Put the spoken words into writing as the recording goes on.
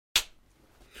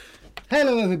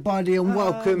Hello everybody and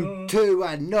welcome to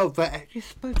another... I just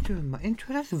spoke during my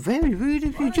intro, that's very rude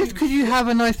of you, just because you have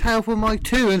a nice powerful mic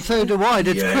too, and so do I,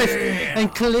 that's crisp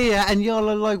and clear, and y'all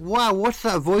are like, wow, what's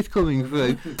that voice coming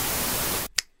through?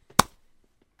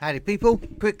 Howdy people,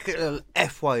 quick little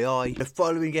FYI, the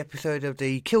following episode of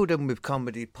the Kill Them With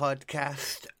Comedy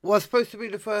podcast was supposed to be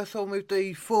the first one with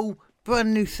the full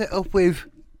brand new setup with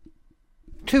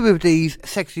two of these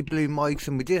sexy blue mics,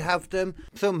 and we did have them.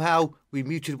 Somehow we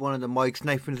muted one of the mics.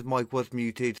 Nathan's mic was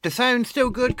muted. The sound's still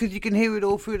good because you can hear it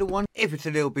all through the one. If it's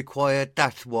a little bit quiet,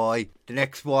 that's why. The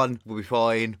next one will be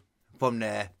fine. From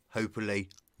there, hopefully,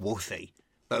 we'll see.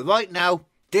 But right now,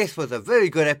 this was a very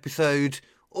good episode,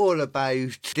 all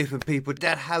about different people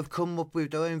that have come up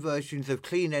with their own versions of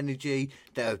clean energy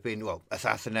that have been,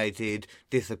 assassinated,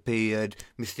 disappeared,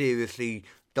 mysteriously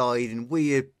died, and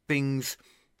weird things.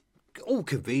 All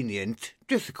convenient,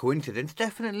 just a coincidence,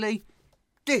 definitely.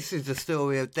 This is the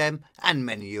story of them and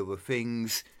many other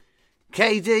things.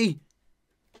 KD,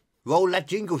 roll that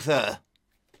jingle, sir.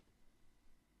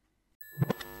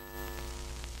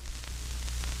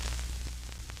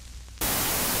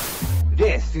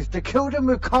 This is the Kill Them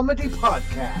With Comedy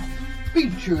podcast,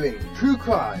 featuring true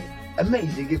crime,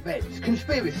 amazing events,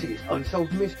 conspiracies,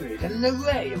 unsolved mysteries, and an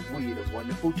array of weird and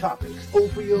wonderful topics, all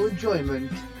for your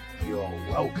enjoyment. You're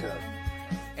welcome.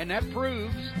 And that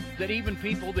proves that even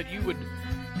people that you would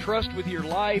trust with your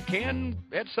life can,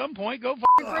 at some point, go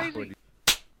fucking crazy.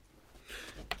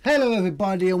 Hello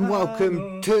everybody and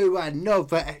welcome to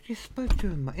another... I just spoke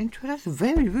during my intro, that's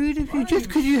very rude of you, just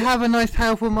because you have a nice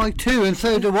powerful mic too, and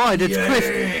so do I, that's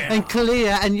crisp and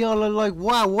clear, and y'all are like,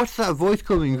 wow, what's that voice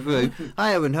coming through?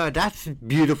 I haven't heard that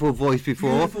beautiful voice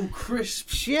before. Beautiful, crisp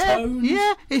tones.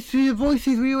 Yeah, it's the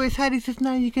voices we always had, it's just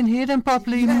now you can hear them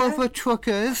properly, mother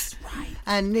truckers. That's right.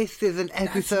 And this is an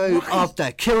episode of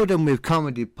the Kill Them With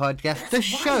Comedy podcast, the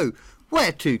show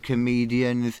where two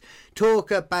comedians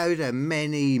talk about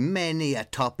many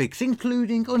topics,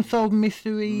 including unsolved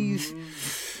mysteries,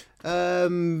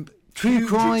 true Huge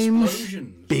crimes,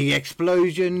 explosions. big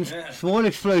explosions, small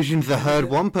explosions that hurt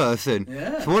one person,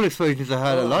 small explosions that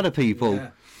hurt a lot of people.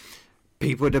 Yeah.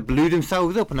 People that blew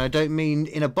themselves up, and I don't mean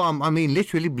in a bomb, I mean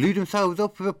literally blew themselves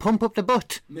up with a pump up the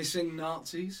butt. Missing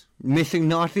Nazis. Missing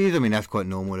Nazis, I mean that's quite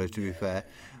normal though, to be fair.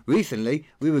 Recently,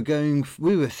 we've been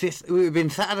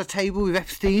sat at a table with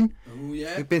Epstein. Oh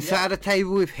yeah. We've been sat at a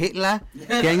table with Hitler,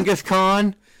 Genghis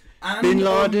Khan, and Bin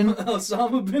Laden.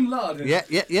 Osama Bin Laden.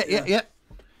 Yeah.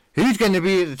 Who's going to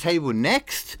be at the table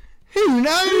next? Who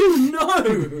knows? No.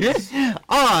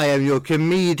 I am your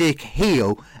comedic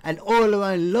heel and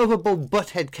all-around lovable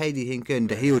butthead Katie Hinken.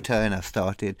 The heel turn has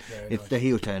started. It's the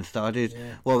heel turn started.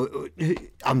 Yeah. Well,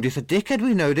 I'm just a dickhead,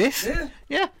 we know this.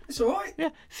 Yeah. It's alright. Yeah.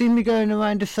 See me going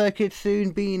around the circuit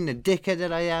soon, being the dickhead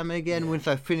that I am again once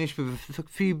I finish with a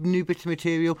few new bits of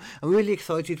material. I'm really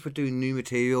excited for doing new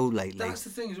material lately. That's the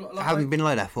thing as well. I haven't been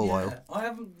like that for a while. I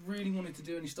haven't really wanted to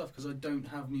do any stuff because I don't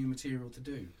have new material to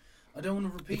do. I don't want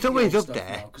to repeat It's always the old up stuff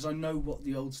there. now because I know what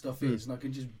the old stuff is and I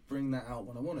can just bring that out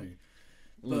when I want to.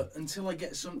 But until I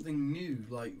get something new,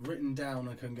 like written down,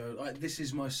 I can go, like, this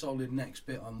is my solid next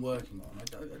bit I'm working on.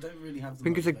 I don't really have the I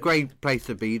think it's a motivation. great place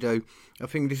to be, though. I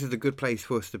think this is a good place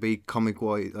for us to be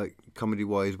comedy-wise,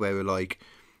 where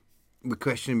we're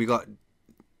questioning,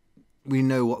 we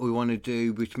know what we want to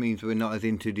do, which means we're not as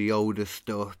into the older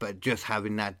stuff, but just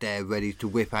having that there ready to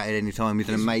whip out at any time is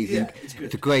an amazing. it's good.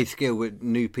 It's a great skill. Where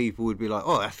new people would be like,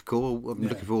 "Oh, that's cool. I'm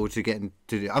looking forward to getting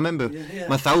to do." I remember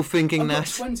myself thinking I've got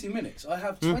that. 20 minutes. I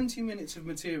have 20 minutes of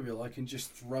material I can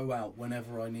just throw out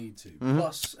whenever I need to, Mm-hmm.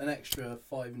 plus an extra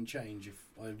 5 and change if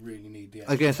I really need the I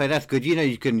extra. was going to say, that's good. You know,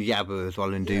 you can yabber as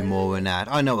well and do more than that.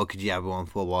 I know I could yabber on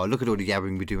for a while. Look at all the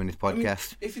yabbering we do in this I mean,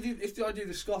 podcast. if I do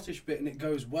the Scottish bit and it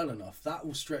goes well enough, that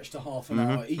will stretch to half an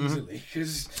Mm-hmm. hour easily,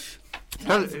 because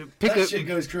Pick that a- shit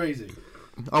goes crazy.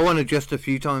 I want to just a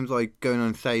few times, like going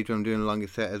on stage when I'm doing a longer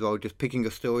set as well, just picking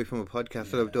a story from a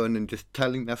podcast that I've done and just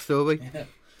telling that story. Yeah.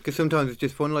 Because sometimes it's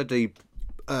just fun, like the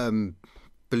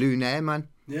balloon air, man.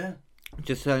 Yeah.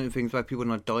 Just certain things like people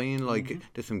not dying, like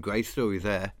there's some great stories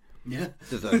there. Yeah.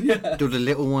 There's the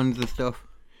little ones and stuff.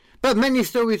 But many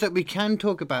stories that we can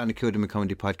talk about on the Kill Them With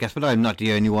Comedy podcast, but I'm not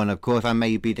the only one, of course. I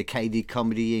may be the KD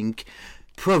Comedy Inc.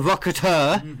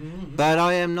 provocateur, but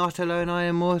I am not alone. I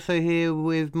am also here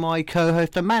with my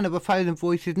co-host, a man of 1,000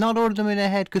 voices, not all of them in their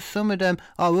head, because some of them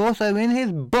are also in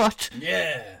his butt.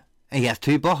 Yeah. And he has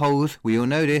 2 buttholes, we all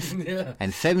know this,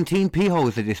 and 17 pee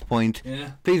holes at this point.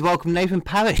 Yeah. Please welcome Nathan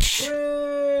Parrish.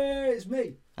 Hey, it's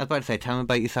me. I was about to say, tell me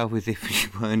about yourself as if you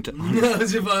weren't on.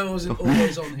 As if I wasn't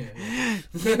always on here.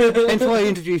 Hence why I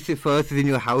introduced it first, is in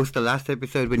your house, the last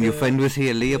episode when your friend was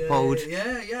here, Leopold.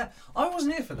 Yeah. I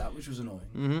wasn't here for that, which was annoying.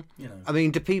 Mm-hmm. You know. I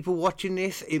mean, the people watching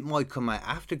this, it might come out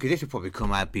after, because this will probably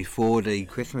come out before the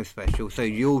Christmas special, so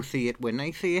you'll see it when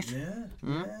they see it. Yeah.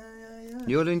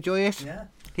 You'll enjoy it. Yeah.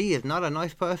 He is not a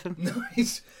nice person. No,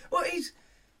 he's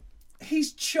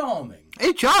charming.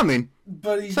 He's charming.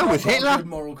 But he's So not was got Hitler. a good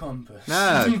moral compass.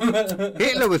 No.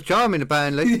 Hitler was charming,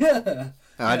 apparently. Yeah.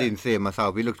 I didn't see him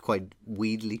myself. He looked quite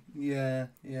weedly. Yeah.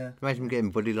 Imagine him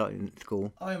getting bullied like in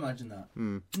school. I imagine that.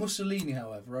 Mussolini,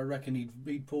 however, I reckon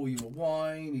he'd pour you a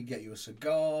wine, he'd get you a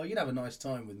cigar, you'd have a nice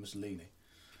time with Mussolini.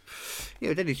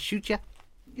 Yeah, then he'd shoot you.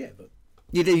 Yeah, but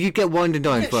You'd get winded and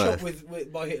dine get shot first.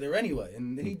 by Hitler anyway,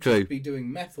 and he'd True. just be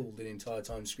doing meth all the entire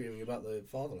time, screaming about the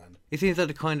fatherland. He seems like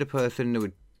the kind of person that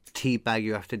would teabag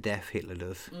you after death, Hitler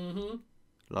does. Mm-hmm.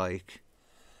 Like,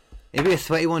 he'd be a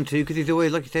sweaty one too, because he's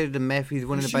always, like you said, the meth, he's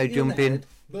running about jumping.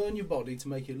 Burn your body to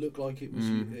make it look like it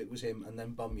was him, and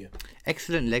then bum you.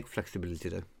 Excellent leg flexibility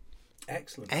though.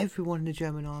 Excellent. Everyone in the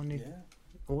German army, Yeah.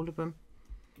 all of them.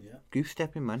 Yeah. Goose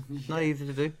stepping, man. It's not easy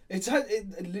to do. It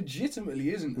legitimately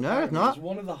isn't. No, it's apparently. not. It's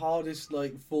one of the hardest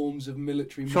forms of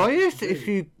military. Try movement it to do. if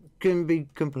you can be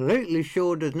completely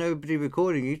sure there's nobody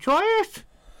recording you. Try it.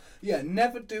 Yeah,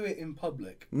 never do it in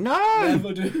public. No.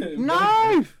 Never do it in No.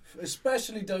 public.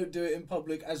 Especially don't do it in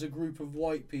public as a group of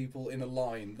white people in a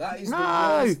line. That is the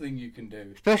No. worst thing you can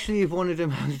do. Especially if one of them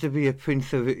has to be a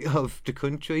prince of the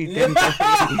country. Yeah. Then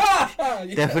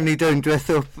Yeah. definitely don't dress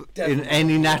up Definitely in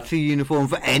any don't do Nazi uniform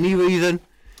for any reason.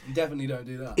 Definitely don't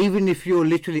do that. Even if you're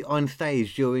literally on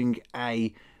stage during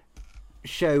a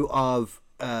show of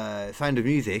Sound of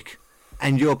Music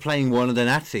and you're playing one of the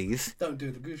Nazis, Don't do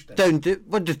the goose dance. don't do it.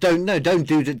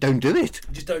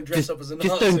 Just don't dress up as a Nazi.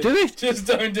 Just don't do it. Just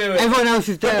don't do it. Everyone else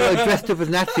is there like, dressed up as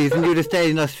Nazis, and you're just there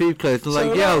in our street clothes and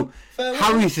like, yo,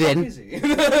 Harry's in.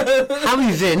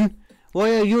 Harry's in.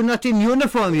 Why are you not in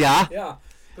uniform, yeah? Yeah,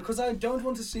 because I don't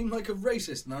want to seem like a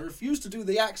racist, and I refuse to do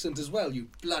the accent as well, you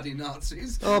bloody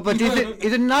Nazis. Oh, but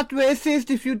is it not racist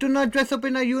if you do not dress up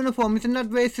in a uniform? Is it not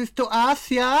racist to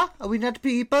us, yeah? Are we not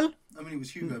people? I mean, it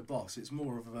was Hugo Boss. It's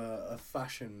more of a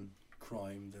fashion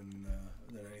crime than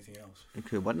anything else.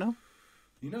 Okay, what now?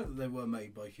 You know that they were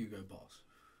made by Hugo Boss.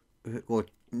 Or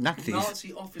Nazis?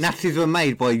 Nazi officer. Nazis were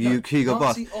made by Hugo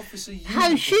Boss. Nazi officer.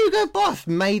 How Hugo Boss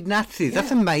made Nazis? That's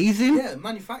amazing. Yeah,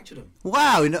 manufactured them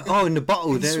Wow! In the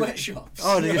bottle in there. sweatshops.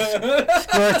 Oh, they just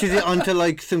squirted it onto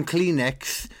like some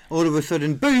Kleenex. All of a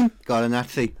sudden, boom! Got a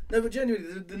Nazi. No, but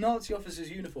genuinely, the Nazi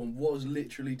officer's uniform was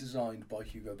literally designed by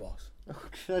Hugo Boss.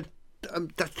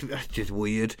 That's just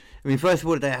weird. I mean, first of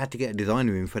all, they had to get a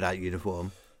designer in for that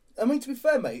uniform. I mean, to be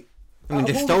fair, mate. I mean,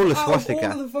 they out of stole a out of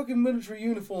swastika. all of the fucking military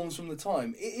uniforms from the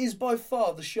time, it is by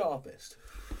far the sharpest.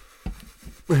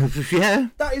 Yeah.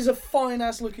 That is a fine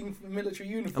ass looking military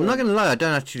uniform. I'm not gonna lie, I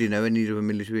don't actually know any of the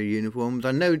military uniforms.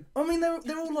 I know. I mean,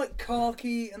 they're all like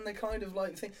khaki and they kind of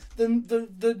like thing.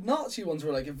 The Nazi ones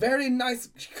were like a very nice,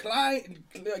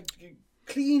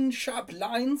 clean, sharp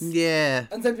lines. Yeah.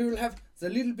 And then we will have the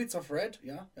little bits of red,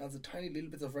 the tiny little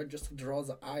bits of red just to draw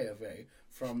the eye away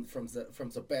from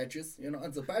the badges,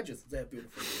 and the badges, they're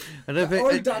beautiful.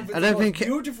 I don't think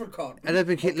beautiful cotton. I don't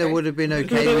think Hitler would have been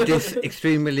okay with this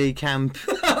extremely camp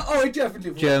Oh, he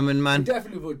definitely would. German man. He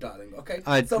definitely would, darling. Okay.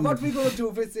 So what we're gonna do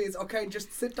with this is, okay,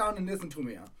 just sit down and listen to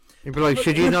me. He'd be like,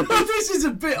 should you not be... This is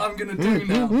a bit I'm going to do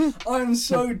now. I'm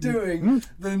so doing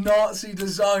the Nazi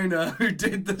designer who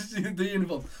did the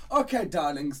uniform. Okay,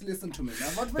 darlings, listen to me. Now,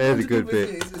 what we're going to do with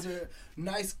this is a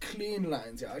nice clean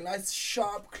lines, nice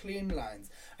sharp clean lines.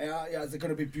 They're going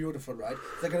to be beautiful, right?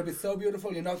 They're going to be so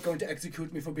beautiful, you're not going to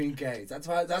execute me for being gay. That's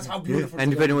how beautiful.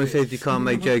 And if anyone says you can't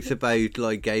make jokes about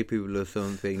like gay people or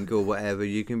something or whatever,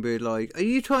 you can be like, are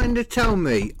you trying to tell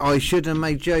me I shouldn't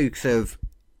make jokes of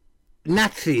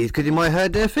Nazis because it might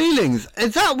hurt their feelings?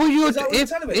 Is that what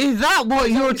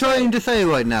you're trying to say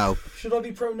right now? Should I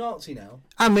be pro-Nazi now?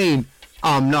 I mean,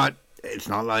 I'm not. It's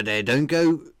not like they don't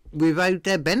go without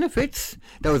their benefits.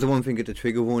 That was the one thing at the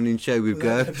trigger warning show with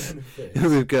GURPS.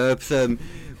 With GURPS,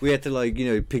 we had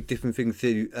to pick different things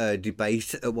to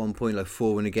debate at one point, like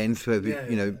for and against, for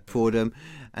them.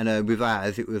 And with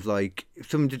ours, it was like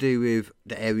something to do with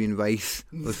the Aryan race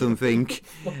or something.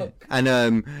 And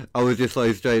I was just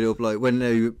like straight up like when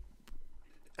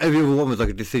every other one was like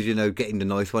a decision of getting the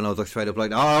nice one. I was like straight up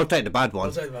like, oh, I'll take the bad one.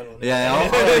 I'll take the bad one. Yeah, I'll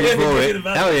go for it.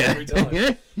 Hell yeah. Every time.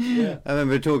 Yeah. I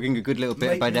remember talking a good little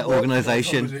bit about that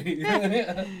organisation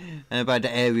and about the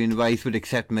Aryan race would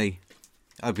accept me.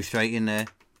 I'd be straight in there.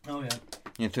 Oh yeah.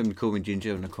 Yeah, somebody called me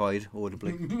Ginger and I cried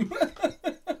audibly.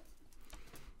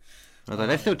 I was like,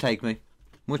 they still take me.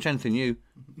 More chance than you.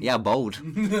 Yeah, bold.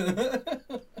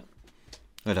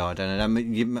 I don't know. I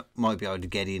mean, you might be able to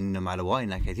get in no matter what in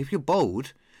that case. If you're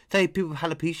bold, say people with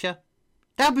alopecia,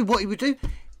 that'd be what you would do.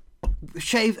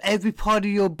 Shave every part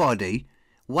of your body,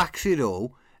 wax it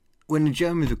all, when the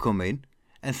Germans would come in,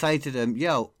 and say to them,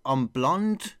 yo, I'm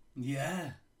blonde.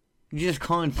 Yeah. You just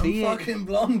can't see I'm fucking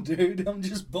blonde, dude. I'm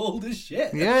just bald as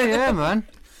shit. Yeah, man.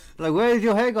 Like, where is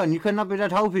your hair gone? You cannot be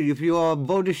that healthy if you are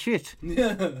bald as shit.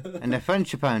 Yeah. And they're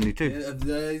French, apparently, too. Yeah,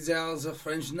 they are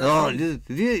French now. Oh,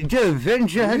 the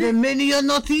French had many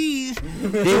Nazis.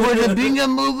 They would bring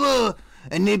them over,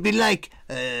 and they'd be like,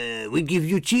 we give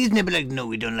you cheese. And they'd be like, no,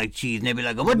 we don't like cheese. And they'd be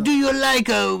like, what do you like?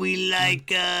 Oh, we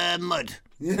like mud.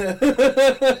 Yeah.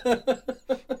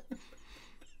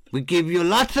 We give you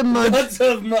lots of mud. Lots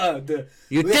of mud.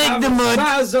 You We take have the mud.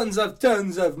 Thousands of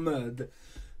tons of mud.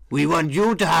 We want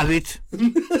you to have it.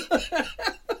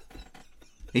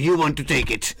 You want to take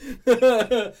it.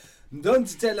 Don't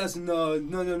tell us no.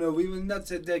 We will not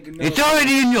take no. It's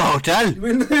already in your hotel.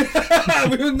 We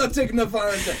will not take no for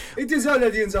it is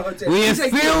already in the hotel. We have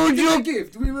It's a filled gift. your...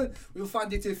 It's a gift. We'll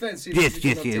find it offensive. Yes.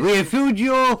 We have filled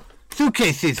your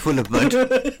suitcases full of mud.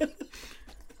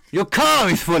 Your car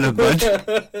is full of mud.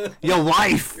 Your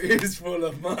wife is full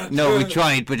of mud. No, we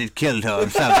tried, but it killed her. I'm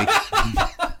sorry.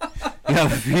 You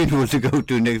have a funeral to go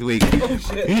to next week. Oh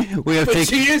shit! We have But taken...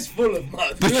 she is full of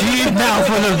mud. But she is now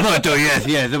full of mud. Oh yes,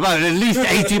 about at least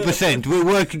 80%. We're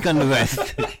working on the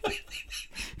rest.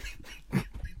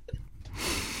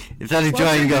 It's only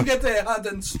trying to Once you get a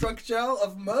hardened structure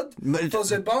of mud for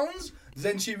the bones,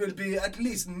 then she will be at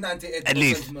least 98% At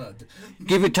least. mud.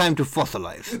 Give it time to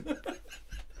fossilize.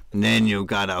 And then you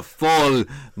got a full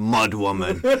mud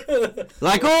woman.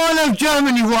 Like all of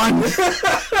Germany wants.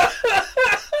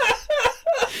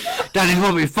 That is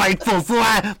what we fight for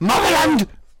our motherland.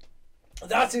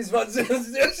 This is what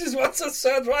the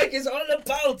Third Reich is all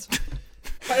about.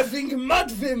 Having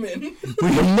mud women.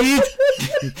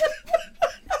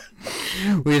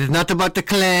 It is not about the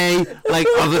clay, like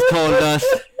others told us.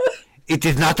 It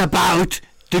is not about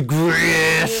the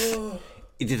grass.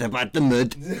 It is about the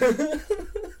mud.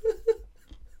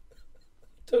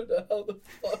 Don't know how the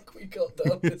fuck we got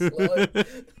down this line.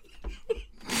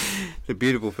 It's a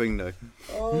beautiful thing, though.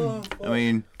 Oh, fuck. I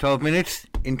mean, 12 minutes,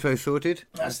 intro sorted.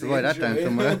 That's the write that intro,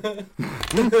 down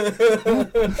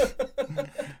somewhere.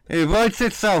 It writes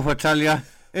itself, I tell ya.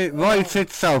 It writes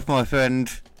itself, my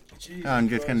friend. Jesus I'm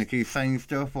just Christ. going to keep saying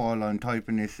stuff while I'm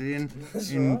typing this in.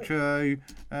 That's Intro.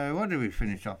 What did we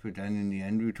finish off with then in the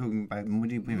end? We were talking about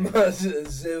muddy women.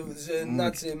 The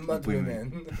Nazi mud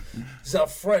women. The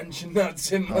French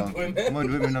Nazi mud women. Mud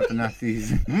women, not the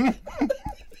Nazis.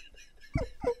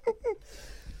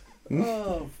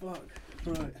 Oh, fuck.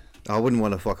 Right. I wouldn't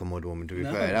want to fuck a mud woman, to be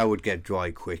No. fair. That would get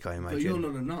dry quick, I But you're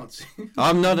imagine. not a Nazi.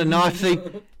 I'm not a Nazi.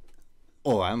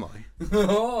 Or am I?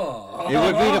 Oh. It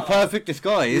would be the perfect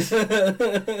disguise.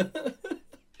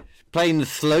 Playing the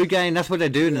slow game, that's what they're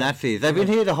doing, the Nazis. They've been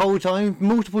here the whole time,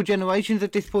 multiple generations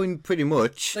at this point, pretty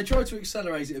much. They tried to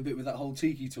accelerate it a bit with that whole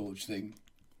tiki torch thing.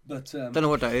 But Don't know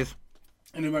what that is.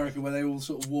 in America, where they all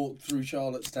sort of walked through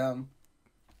Charlottetown.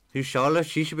 Who's Charlotte?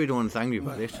 She should be the one that's angry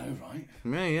about this. Oh, right.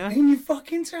 Yeah, yeah. In your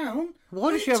fucking town?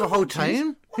 Why does she have a whole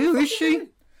town? Who is she?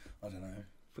 I don't know.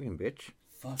 Fucking bitch.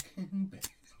 Fucking bitch.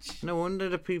 No wonder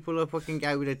the people are fucking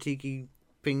out with their tiki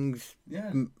things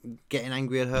Yeah. getting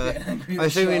angry at her. Getting angry I at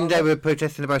assuming they Charlotte. were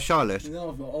protesting about Charlotte. No,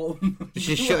 I've got all...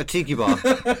 She shut a tiki bar. Is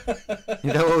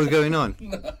that what was going on?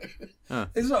 No. Oh.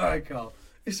 It's alright, Carl.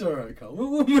 It's alright, Carl.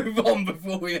 We'll move on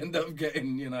before we end up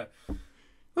getting, you know...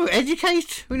 Well,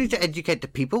 educate. We need to educate the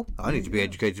people. I need to be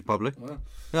educated probably. Well,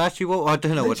 Actually, well, I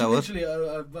don't know what that was.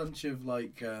 literally a bunch of,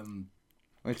 like...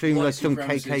 It seemed like white some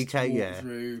supremacists KKK, walked yeah.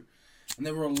 Through, and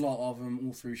there were a lot of them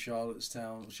all through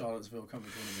Charlottesville, can't be one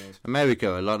of those.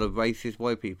 America, a lot of racist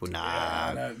white people. I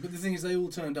Nah. know. But the thing is, they all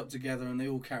turned up together and they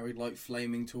all carried like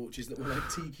flaming torches that were like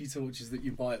tiki torches that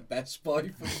you buy at Best Buy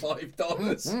for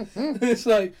 $5. It's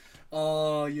like,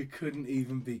 oh, you couldn't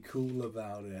even be cool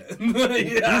about it.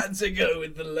 You had to go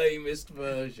with the lamest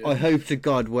version. I hope to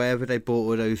God wherever they bought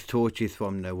all those torches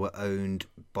from, they were owned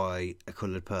by a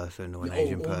coloured person or an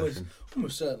Asian person.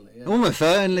 Almost certainly, yeah. Almost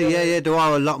certainly, yeah. There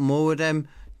are a lot more of them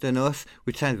than us,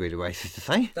 which sounds really racist to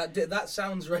say. That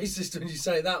sounds racist when you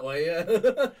say it that way, yeah.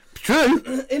 True,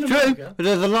 In true. America. But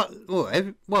there's a lot. No.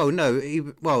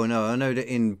 No, I know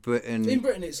that in Britain. In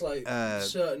Britain, it's like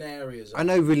certain areas. I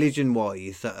know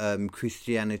religion-wise that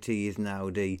Christianity is now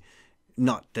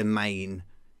not the main.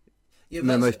 Yeah,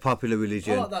 the most popular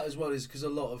religion. I like that as well, is because a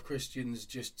lot of Christians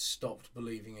just stopped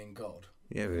believing in God.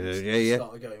 Yeah,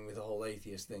 Started going with the whole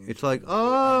atheist thing. It's like,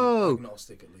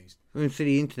 agnostic at least. I went to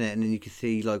the internet, and then you can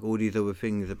see like all these other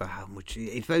things about how much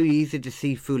it's very easy to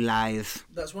see through lies.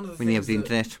 That's one of the when things you have the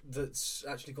internet. That's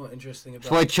actually quite interesting about.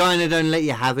 That's why China don't let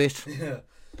you have it. Yeah,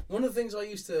 one of the things I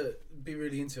used to be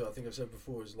really into, I think I've said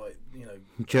before, is like, you know,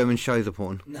 German shows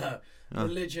porn. No.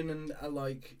 Religion and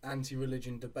like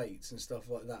anti-religion debates and stuff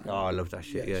like that. Oh, I love that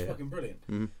shit. Yeah, it's fucking brilliant.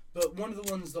 Mm-hmm. But one of the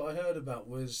ones that I heard about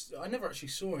was, I never actually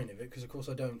saw any of it because of course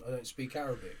I don't speak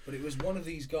Arabic. But it was one of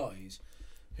these guys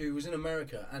who was in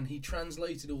America, and he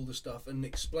translated all the stuff and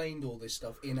explained all this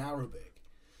stuff in Arabic,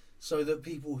 so that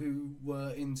people who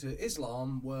were into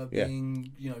Islam were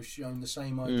being, you know, shown the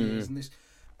same ideas and this.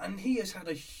 And he has had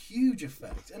a huge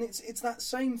effect, and it's that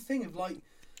same thing of like,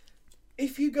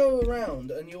 if you go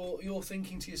around and you're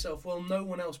thinking to yourself, well, no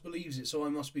one else believes it, so I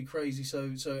must be crazy,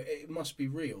 so it must be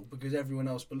real because everyone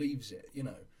else believes it, you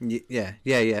know. Yeah.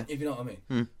 If you know what I mean.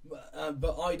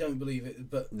 But I don't believe it.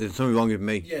 But there's something wrong with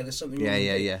me. Yeah, there's something wrong with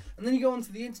me. Yeah. And then you go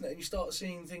onto the internet and you start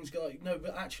seeing things go like, no,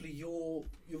 but actually you're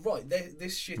right.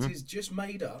 This shit is just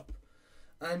made up.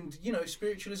 And, you know,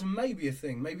 spiritualism may be a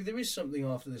thing. Maybe there is something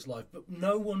after this life, but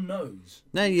no one knows.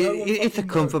 No, it's a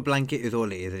comfort blanket is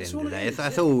all it is at the end of the day.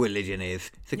 That's all religion is.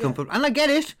 It's a comfort. And I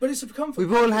get it. But it's a comfort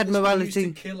We've all had morality.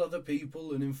 To kill other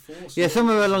people and enforce. Yeah,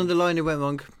 somewhere along the line it went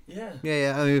wrong. Yeah.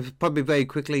 Yeah. I mean, it was probably very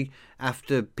quickly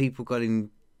after people got in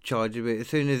charge of it. As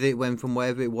soon as it went from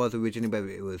wherever it was originally, whether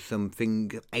it was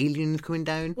something aliens coming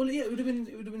down. Well, yeah, it would have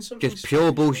been something just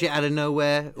pure bullshit out of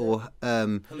nowhere, or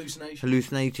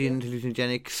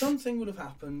hallucinogenics. Something would have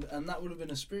happened, and that would have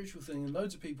been a spiritual thing, and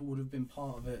loads of people would have been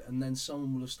part of it, and then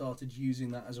someone would have started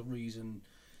using that as a reason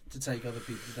to take other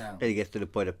people down. Then it gets to the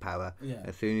point of power. Yeah.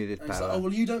 As soon as it's power. Like, oh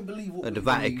well, you don't believe what. The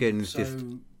Vatican's just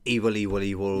evil all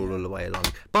the way along.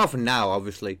 Apart from now,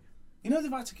 obviously. You know the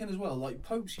Vatican as well, like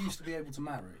popes used to be able to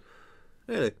marry.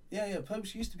 Really? Yeah,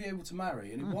 popes used to be able to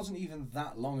marry, and it wasn't even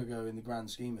that long ago in the grand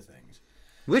scheme of things.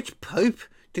 Which pope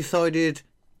decided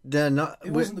they're not...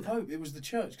 It wasn't the pope, it was the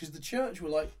church, because the church were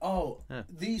like,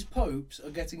 these popes are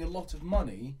getting a lot of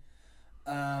money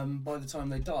by the time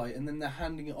they die, and then they're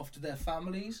handing it off to their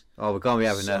families. Oh, we can't be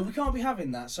having that. So we can't be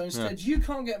having that. So instead, you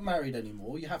can't get married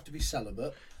anymore. You have to be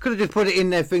celibate. Could have just put it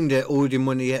in their thing that all the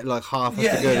money, like half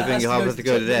has to go to thing, half has to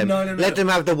go to them. No. Let them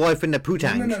have the wife and the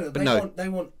poo-tangs. No. They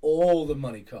want all the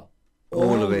money, Carl.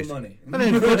 All of it. The money. I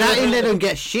don't put that in. They don't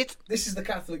get shit. This is the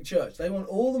Catholic Church. They want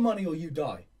all the money, or you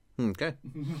die. Okay.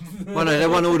 Well, no, they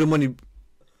want all the money.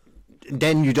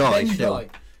 Then you die. Die.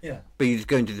 Yeah. But you just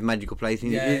go into the magical place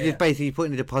and you're just basically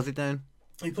putting a deposit down.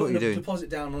 You're putting a deposit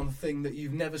down on a thing that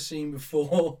you've never seen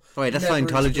before. Right, that's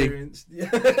Scientology.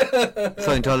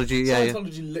 Scientology,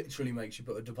 Scientology literally makes you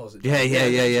put a deposit down.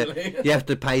 Yeah. You have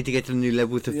to pay to get to the new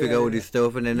levels to figure all this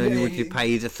stuff, and then only once you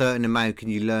pay a certain amount can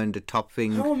you learn the top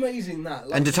thing. How amazing that!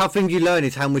 And the top thing you learn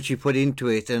is how much you put into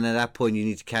it, and at that point you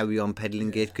need to carry on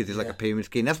peddling it because it's like a pyramid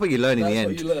scheme. That's what you learn in the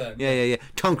end. That's what you learn. Yeah.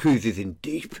 Tom Cruise is in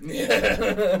deep.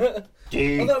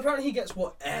 Deep. Although apparently he gets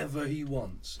whatever he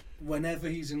wants. Whenever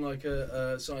he's in like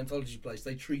a Scientology place,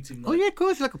 they treat him like... Oh yeah, of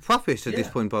course, like a prophet at this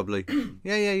point probably.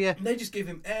 Yeah. And they just give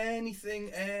him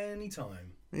anything,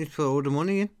 anytime. It's for all the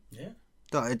money in. Yeah.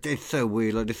 It's so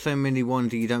weird. Like there's so many ones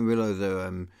that you don't realise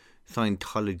are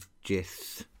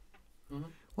Scientologists. Mm-hmm.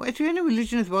 Well, is there any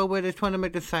religion as well where they're trying to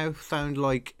make the South sound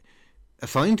like a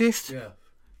scientist? Yeah.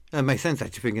 That makes sense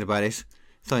actually thinking about it.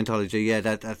 Scientology, yeah,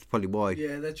 that's probably why.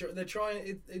 Yeah, they're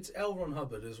trying. It's L. Ron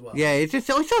Hubbard as well. Yeah, it's just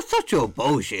such a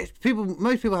bullshit.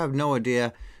 Most people have no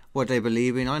idea what they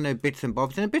believe in. I know bits and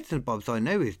bobs, and the bits and bobs I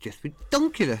know is just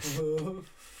ridiculous. Oh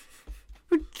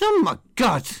my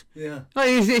god! Yeah, like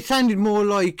it sounded more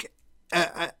like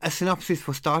a synopsis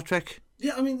for Star Trek.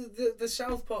 Yeah, I mean the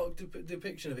South Park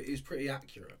depiction of it is pretty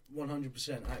accurate,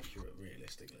 100% accurate,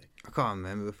 realistically. I can't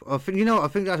remember. I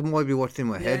think that might be what's in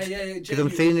my head. Yeah. Because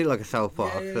I'm seeing it like a South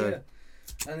Park. Yeah.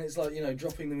 And it's like, you know,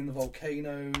 dropping them in the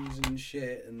volcanoes and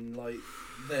shit, and like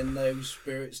then those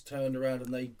spirits turned around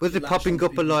and they... Was it popping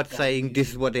up a lot saying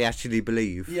this is what they actually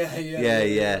believe? Yeah.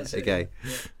 Okay.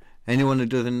 Yeah. Anyone who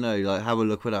doesn't know, like, have a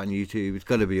look for that on YouTube. It's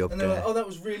got to be up and there. Like, oh, that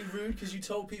was really rude because you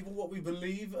told people what we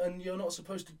believe, and you're not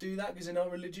supposed to do that because in our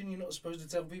religion you're not supposed to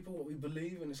tell people what we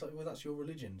believe, and it's like, well, that's your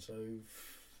religion, so...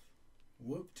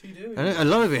 Whoop-de-doo. A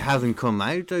lot of it hasn't come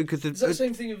out though, because it's that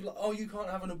same thing of like, oh, you can't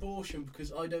have an abortion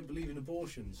because I don't believe in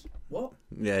abortions. What?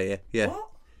 Yeah. What?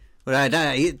 Well,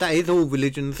 that is all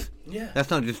religions. Yeah.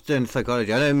 That's not just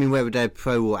psychology. I don't mean whether they're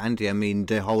pro or anti. I mean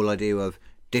the whole idea of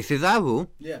this is our rule.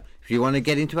 Yeah. If you want to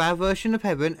get into our version of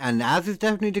heaven, and ours is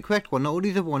definitely the correct one, not all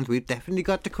these other ones, we've definitely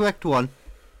got the correct one.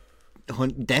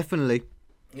 Definitely.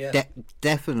 Yeah.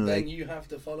 Definitely. Then you have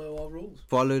to follow our rules.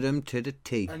 Follow them to the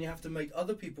T. And you have to make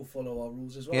other people follow our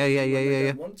rules as well. Yeah. When they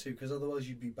don't want to, because otherwise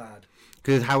you'd be bad.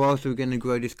 Because how else are we going to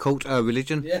grow this cult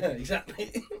religion? Yeah,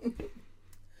 exactly.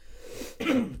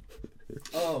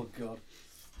 Oh, God.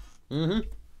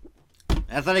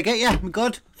 That's how they get you.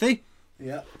 God, see?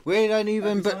 Yeah. We don't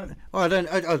even... Every time. I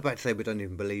was about to say we don't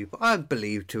even believe, but I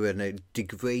believe to a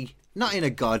degree. Not in a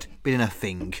God, but in a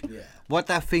thing. Yeah. What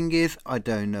that thing is, I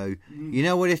don't know. You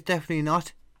know what it's definitely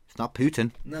not? It's not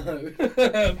Putin. No.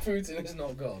 Putin is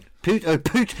not God.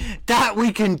 Putin. That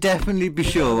we can definitely be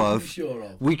sure of. Sure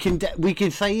of. We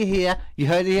can say it here. You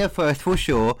heard it here first for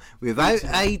sure, without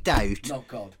a doubt. Not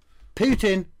God.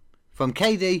 Putin, from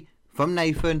KD, from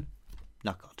Nathan,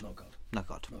 not God. Not God. Not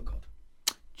God. Not God.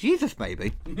 Jesus,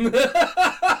 maybe.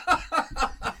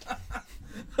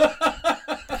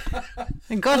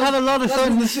 And God had a lot of That's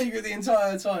been the sons. secret the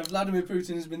entire time. Vladimir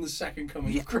Putin has been the second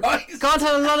coming of Christ. God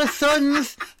had a lot of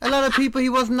sons. A lot of people he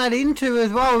wasn't that into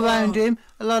as well around him.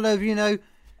 A lot of,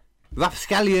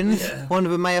 rapscallions. Yeah. One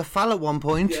of them may have fell at one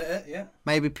point. Yeah.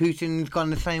 Maybe Putin's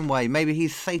gone the same way. Maybe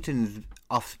he's Satan's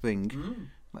offspring.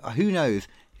 Who knows?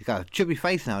 He's got a chubby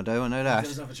face now, though. I know He that.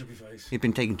 does have a chubby face. He's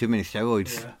been taking too many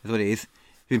steroids. Yeah. That's what it is.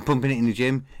 He's been pumping it in the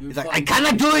gym. He's like, I fine.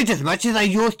 cannot do it as much as I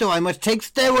used to. I must take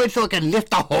steroids so I can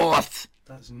lift a horse.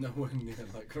 That's nowhere near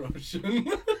like Russian.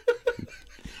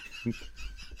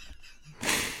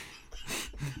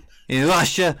 In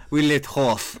Russia, we lift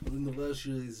horse. In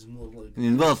Russia, it's more like.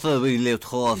 In Russia, we lift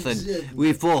horse, and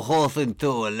we throw horse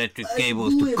into electric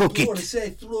cables to cook it. I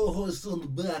throw horse on the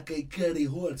back. I carry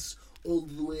horse all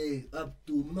the way up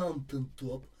to mountain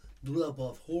top, drop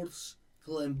off horse,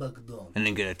 climb back down. And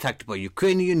then get attacked by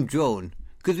Ukrainian drone.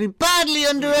 Because we badly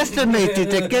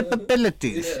underestimated their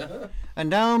capabilities. Yeah.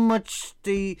 And how much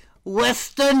the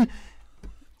Western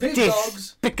Pig dogs.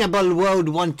 despicable world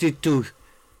wanted to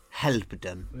help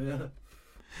them. Yeah.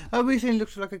 Everything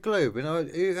looks like a globe, and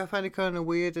I find it kind of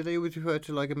weird that they always refer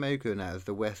to like America now as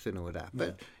the West and all that.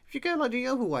 But if you go like the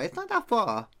other way, it's not that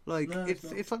far. Like No, it's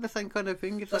like the same kind of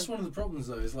thing. It's That's like, one of the problems,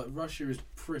 though. Is like Russia is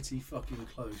pretty fucking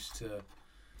close to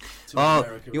oh,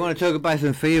 America. you want to talk about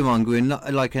some fear mongering?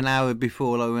 Like an hour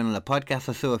before I went on the podcast,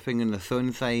 I saw a thing in the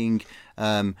Sun saying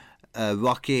a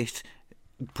rocket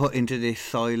put into this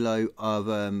silo of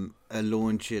a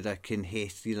launcher that can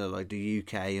hit, like the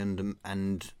UK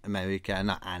and America,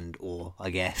 not or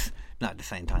I guess not at the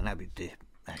same time. That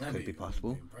could be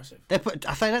possible. Impressive.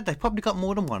 I say that they probably got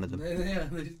more than one of them. Yeah,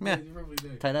 they probably do.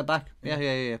 Take that back.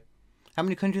 Yeah. How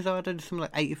many countries are there? Something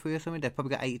like 83 or something. They've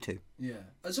probably got 82. Yeah.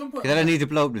 At some point, Because they don't need to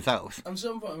blow up themselves. At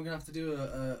some point, I'm going to have to do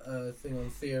a thing on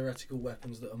theoretical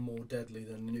weapons that are more deadly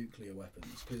than nuclear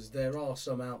weapons, because there are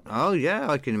some out there. Oh yeah,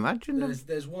 I can imagine them.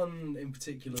 There's one in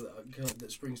particular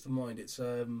that springs to mind. It's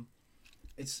The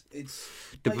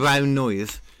brown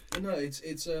noise. No, it's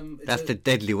That's the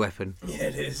deadly weapon. Yeah,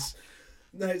 it is.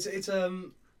 No, it's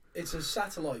a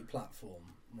satellite platform,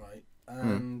 right?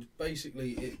 And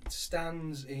basically it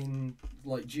stands in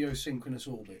like geosynchronous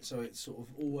orbit, so it's sort of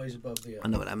always above the Earth. I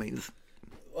know what that means.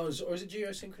 Or is it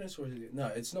geosynchronous, or is it... No,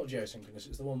 it's not geosynchronous.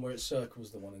 It's the one where it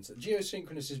circles the one instead.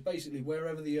 Geosynchronous is basically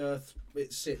wherever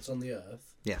it sits on the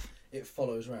Earth. Yes. It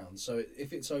follows round. So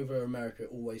if it's over America,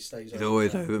 it always stays. It's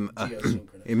always over.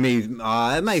 Geosynchronous. It moves.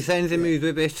 It makes sense. It moves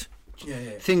with it.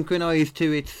 Yeah. Synchronised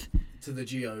to its. To the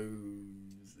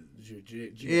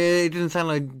Yeah, it doesn't sound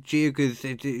like geo because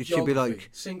it should be like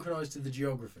synchronised to the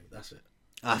geography. That's it.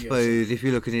 I suppose if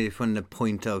you look at it from the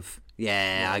point of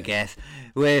I guess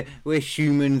we're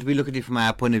humans. We look at it from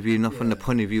our point of view, not from the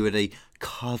point of view of the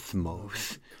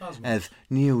cosmos. As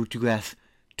Neil deGrasse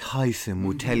Tyson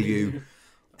will tell you,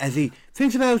 as he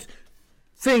thinks about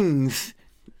things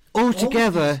all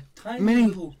together, many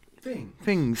little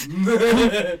things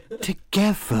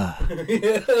together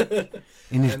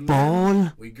in his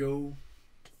ball. We go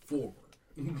forward.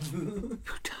 Through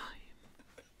time.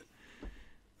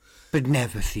 But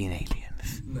never seen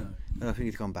aliens. No. I think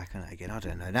he's gone back on that again. I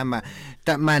don't know.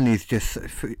 That man is just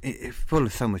full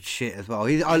of so much shit as well.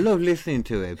 I love listening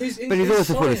to him, but he's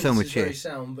also full of so much shit.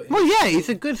 Sound, but he's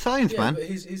a good science man. But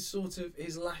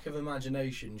his lack of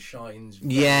imagination shines.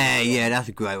 Yeah, that's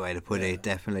a great way to put it.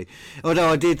 Definitely. Although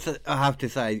I have to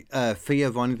say,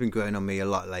 Theo Von's been growing on me a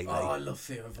lot lately. Oh, I love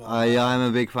Theo Von. I'm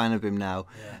a big fan of him now,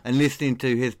 and listening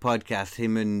to his podcast,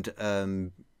 him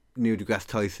and Neil deGrasse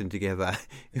Tyson together.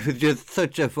 It was just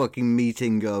such a fucking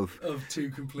meeting of two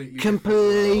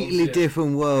completely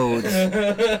different worlds.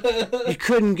 You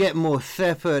couldn't get more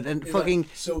separate and it's fucking.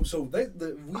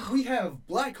 Like, we have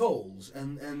black holes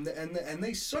and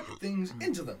they suck things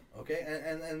into them. Okay,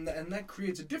 and that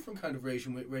creates a different kind of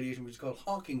radiation, which is called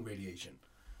Hawking radiation.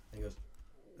 And he goes,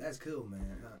 "That's cool,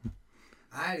 man.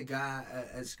 I had a guy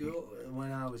at school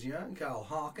when I was young called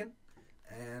Hawking,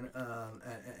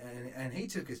 and he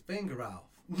took his finger off."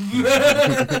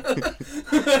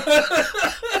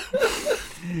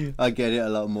 I get it a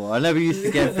lot more. I never used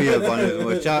to get Theo Von as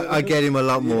much. I get him a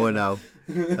lot more now.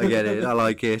 I get it. I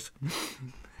like it.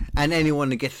 And anyone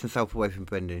that gets themselves away from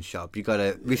Brendan's shop, you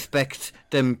gotta respect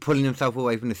them pulling themselves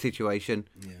away from the situation.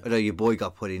 Yeah. Although your boy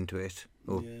got put into it,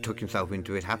 or took himself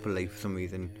into it happily for some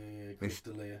reason.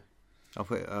 Crystalia.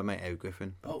 I meant Eric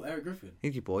Griffin. Oh, Eric Griffin.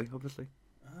 He's your boy, obviously.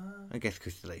 I guess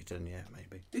Crystalia done, yeah,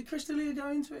 maybe. Did Crystalia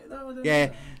go into it though?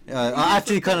 Yeah, I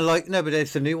actually kind of like. No, but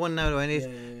there's a new one now, and it's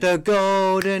the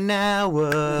golden hour.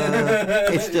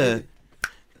 It's the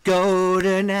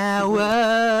golden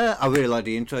hour. I really like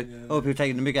the intro. Yeah. Oh, people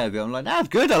taking the mick out of it. I'm like, that's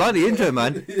good. I like the intro,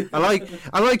 man. I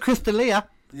like Crystalia.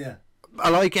 Yeah. I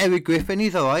like Eric Griffin.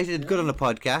 He's alright. He's good on the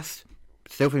podcast.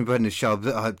 Still think Brendan's shop.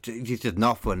 He's just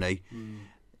not funny.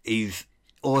 He's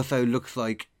also looks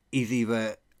like he's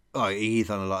either. Oh, he's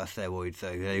on a lot of steroids,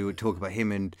 so they would talk about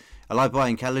him. And I like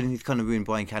Brian Callen. He's kind of ruined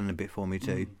Brian Callen a bit for me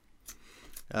too.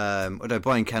 Although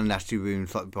Brian Callen actually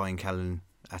ruined like Brian Callen.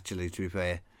 Actually, to be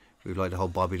fair, with like the whole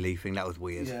Bobby Lee thing, that was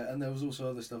weird. Yeah, and there was also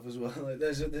other stuff as well. Like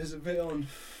there's a bit on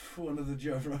one of the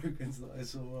Joe Rogans that I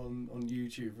saw on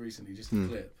YouTube recently, just a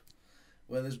clip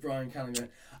where there's Brian Callen going,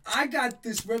 "I got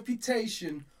this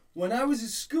reputation when I was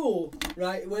at school,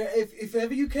 right? Where if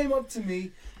ever you came up to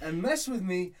me and mess with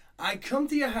me, I come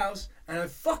to your house and I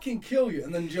fucking kill you."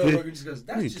 And then Joe Rogan just goes,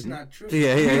 "That's just not true."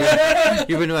 Yeah.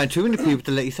 You've been around too many people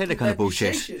to let you say that kind of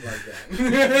bullshit. Shit like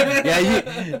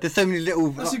that. There's so many little.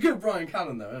 That's a good Brian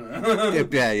Callen though,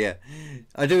 isn't it? Yeah.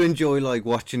 I do enjoy like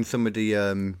watching some of the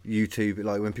YouTube,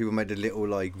 like when people make the little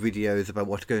like videos about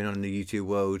what's going on in the YouTube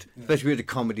world, especially with the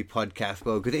comedy podcast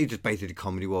world, because it's just basically the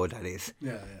comedy world that is.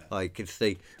 Yeah. Like it's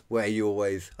the where you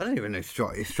always. I don't even know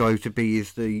strive to be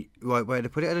is the right way to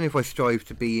put it. I don't know if I strive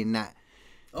to be in that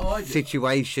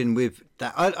situation with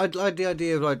that. I'd like the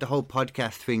idea of like the whole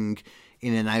podcast thing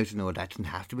in and out and all that doesn't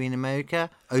have to be in America.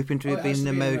 Open to it being in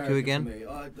America again.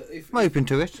 I'm open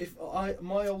to it.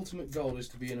 My ultimate goal is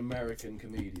to be an American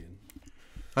comedian.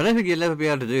 I don't think you'll ever be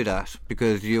able to do that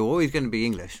because you're always going to be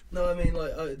English. No, I mean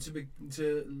like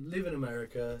to live in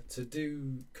America, to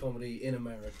do comedy in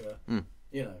America.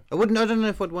 You know. I don't know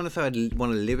if I'd want to say I'd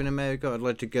want to live in America. I'd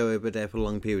like to go over there for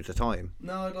long periods of time.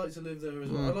 No, I'd like to live there as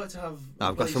well. I'd like to have.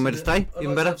 I've got somewhere to stay.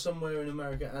 Even better. To have somewhere in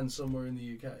America and somewhere in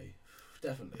the UK.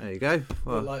 Definitely. There you go.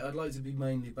 Well, I'd like to be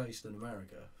mainly based in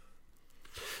America.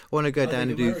 I want to go down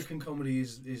and do. American comedy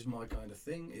is my kind of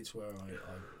thing. It's where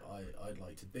I'd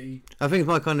like to be. I think it's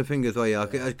my kind of thing as well. Yeah,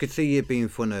 I could see it being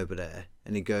fun over there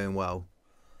and it going well.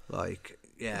 Like,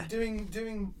 yeah.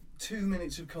 Doing 2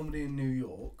 minutes of comedy in New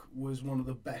York was one of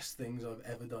the best things I've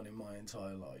ever done in my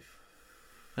entire life.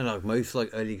 And like most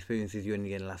like early experiences, you only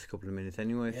get the last couple of minutes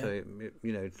anyway. Yeah. So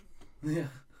you know. Yeah.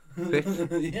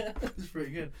 Yeah, it's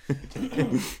pretty good.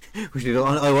 Which is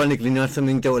ironically not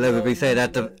something that will ever be said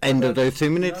at the end of those 2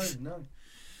 minutes. No.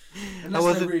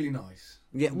 Unless they're really nice.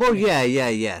 Yeah. Well, yeah.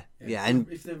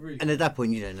 And if they're really and at that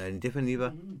point, you don't know any different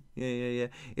either. Yeah.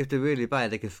 If they're really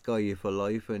bad, they can scar you for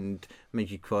life and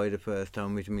make you cry the first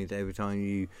time, which means every time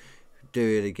you do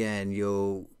it again,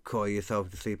 you'll cry yourself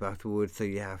to sleep afterwards. So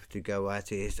you have to go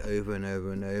at it over and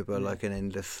over and over like an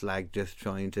endless slag, just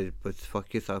trying to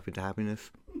fuck yourself into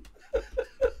happiness.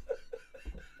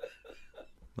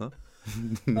 What?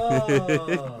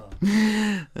 Oh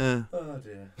dear. Oh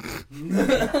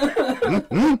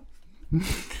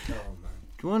man.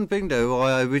 One thing though,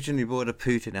 I originally bought a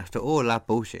Putin after all that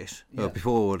bullshit. Or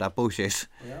before all that bullshit.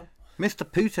 Yeah. Mr.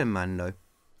 Putin, man, though.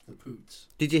 The Poots.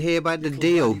 Did you hear about the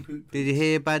deal? Did you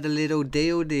hear about the little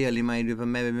deal he made with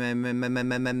Americana?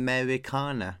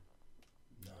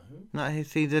 No. Not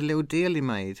see the little deal he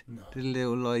made. No. The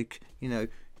little like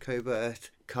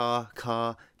covert car.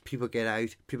 People get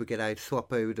out,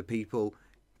 swap over the people,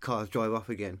 cars drive off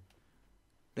again.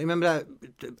 Do you remember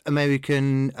that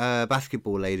American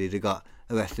basketball lady that got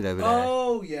arrested over there?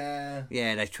 Oh, yeah.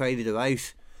 Yeah, they traded her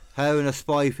out. Her and a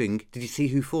spy thing. Did you see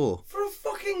who for? For a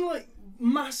fucking, like,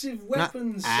 massive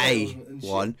weapons and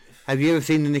one. Have you ever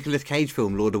seen the Nicolas Cage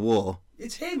film, Lord of War?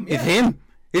 It's him, yeah.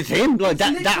 It's him. Like,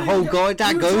 that whole guy,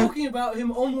 that guy. We were talking about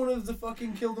him on one of the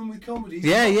fucking Kill Them With comedies.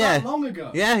 Yeah. Not that long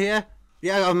ago. Yeah.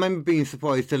 Yeah, I remember being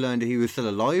surprised to learn that he was still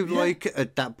alive, Yeah. like,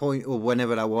 at that point, or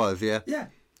whenever that was, yeah. Yeah.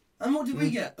 And what did we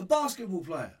get? A basketball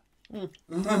player.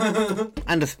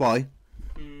 And a spy.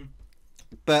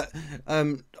 But I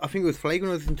think it was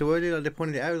flagrant. I was into earlier. Like, they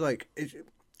pointed it out. Like,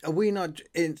 are we not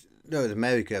in? No, it's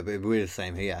America, but we're the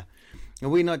same here. Are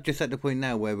we not just at the point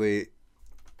now where we're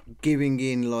giving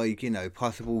in, like,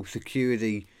 possible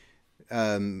security,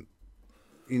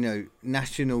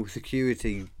 national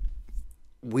security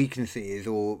weaknesses,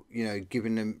 or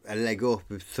giving them a leg up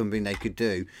with something they could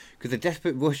do? Because a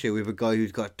desperate Russia with a guy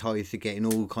who's got ties to getting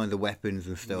all kinds of weapons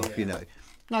and stuff,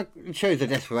 Like, it shows the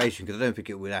desperation, because I don't think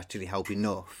it would actually help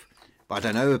enough. But I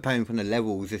don't know, apparently from the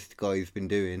levels this guy's been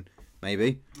doing,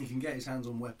 maybe. He can get his hands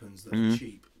on weapons that are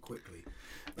cheap quickly.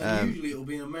 And usually it'll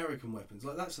be American weapons.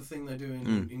 Like, that's the thing they do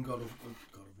in God of War,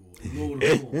 in Lord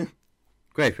of War.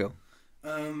 Great film.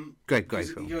 Great He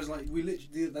film. goes like,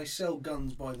 they sell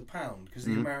guns by the pound because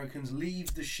the Americans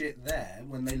leave the shit there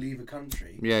when they leave a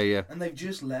country. Yeah. And they've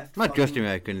just left. Not just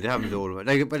Americans, it happens all over.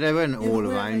 But they weren't all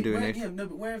around doing it. Yeah, no,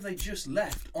 but where have they just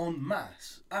left en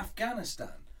masse?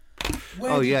 Afghanistan. Oh,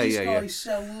 Where did this guy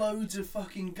sell loads of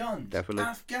fucking guns? Definitely.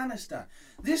 Afghanistan.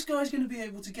 This guy's going to be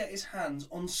able to get his hands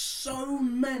on so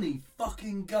many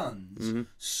fucking guns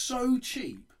so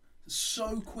cheap,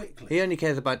 so quickly. He only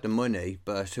cares about the money,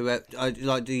 but whoever, I was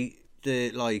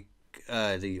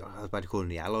about to call them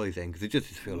the Allies then, because it just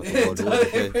feels like a World War.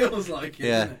 It feels like it,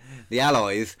 yeah, doesn't it? the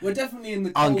Allies. We're definitely in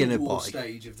the I'm Cold gonna War buy.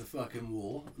 stage of the fucking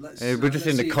war. We're just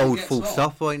in the cold, full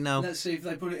stuff right now. Let's see if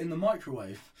they put it in the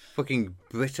microwave. Fucking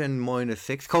Britain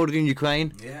 -6, colder than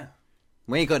Ukraine. Yeah.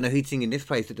 We ain't got no heating in this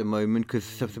place at the moment because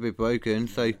stuff's a bit broken.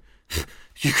 So,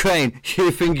 Ukraine,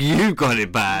 you think you got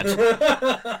it bad?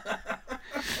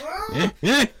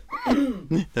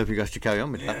 Don't think I should carry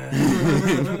on with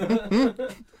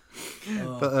that.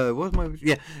 But what's my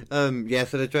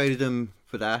so they traded them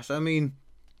for that. I mean,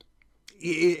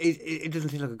 it doesn't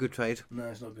seem like a good trade. No,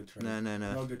 it's not a good trade. No.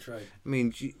 Not a good trade. I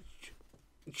mean,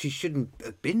 she shouldn't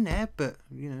have been there, but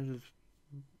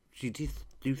she did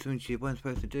do something she wasn't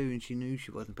supposed to do, and she knew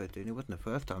she wasn't supposed to do. And it wasn't the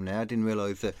first time there. I didn't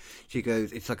realise that she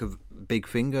goes. It's like a big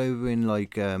thing over in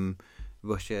like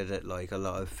Russia that like a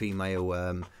lot of female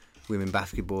women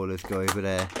basketballers go over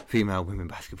there. Female women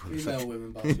basketballers. Female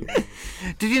women basketball.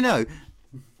 Did you know,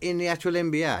 in the actual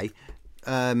NBA,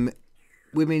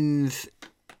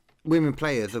 women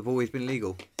players have always been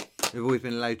legal. They've always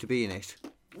been allowed to be in it.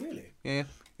 Really? Yeah.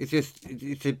 It's a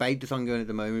debate that's ongoing at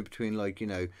the moment between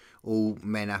all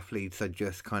men athletes are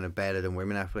just kind of better than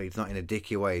women athletes, not in a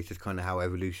dicky way. It's just kind of how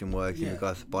evolution works in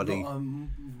regards to body.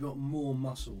 Got more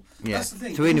muscle. Yeah. That's the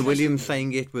thing. Serena Williams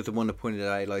saying it was the one that pointed it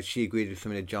out. Like, she agreed with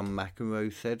something that John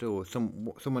McEnroe said, or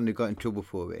someone who got in trouble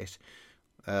for it.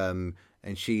 And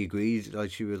she agreed.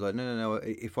 Like, she was like, no.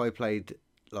 If I played,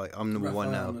 like, I'm number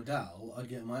one now. Nadal, I'd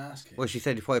get my ass kicked. Well, she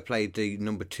said if I played the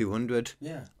number 200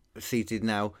 seated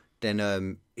now,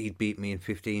 then he'd beat me in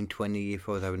 15, 20 if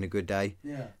I was having a good day.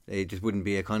 Yeah. It just wouldn't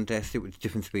be a contest. It was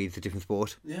different speeds, a different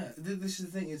sport. Yeah, this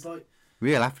is the thing. It's like...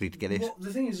 Real athletes get it. Well,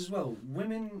 the thing is as well,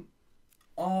 women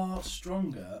are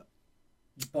stronger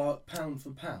by pound for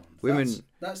pound.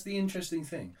 That's the interesting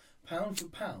thing. Pound for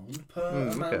pound, per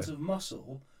amount of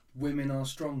muscle, women are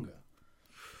stronger.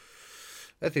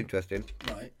 That's interesting.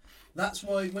 Right. That's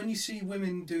why when you see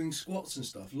women doing squats and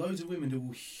stuff, loads of women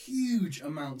do huge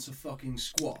amounts of fucking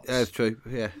squats. That's true,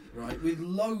 yeah. Right, with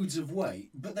loads of weight,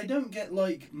 but they don't get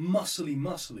like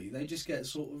muscly. They just get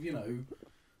sort of,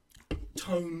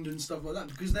 toned and stuff like that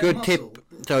because they're Good tip.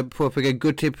 So before I forget,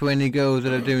 good tip for any girls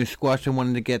that are doing squats and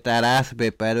wanting to get that ass a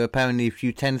bit better. Apparently, if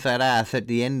you tense that ass at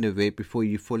the end of it before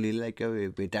you fully let go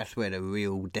of it, that's where the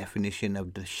real definition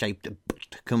of the shape the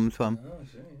butt comes from. Oh, I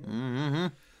see. Yeah. Mm-hmm.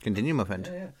 Continue, my friend.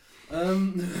 Yeah.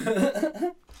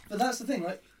 But that's the thing,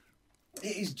 like,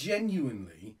 it is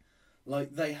genuinely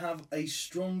like they have a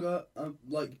stronger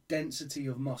density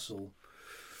of muscle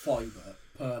fibre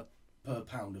per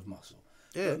pound of muscle.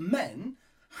 Yeah. But men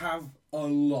have a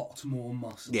lot more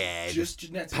muscle. Yeah, just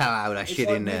genetically. power that shit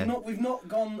in there. We've not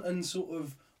gone and sort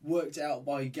of worked it out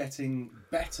by getting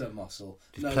better muscle.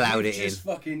 Just ploughed it just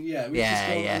in. Fucking we've just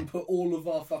gone and put all of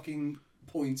our fucking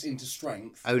points into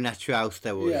strength. Au natural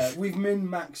steroids. Yeah, we've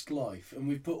min-maxed life and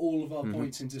we've put all of our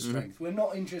points into strength. We're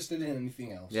not interested in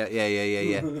anything else. Yeah.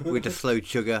 With the slow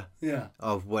sugar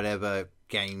of whatever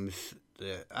games.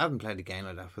 I haven't played a game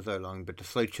like that for so long, but the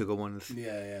slow sugar ones.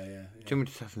 Yeah. Too much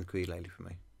Assassin's Creed lately for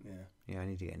me. Yeah, I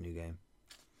need to get a new game.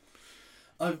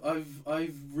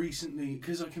 I've recently,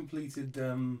 because I completed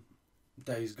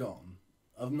Days Gone.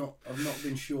 I've not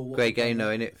been sure what. Great game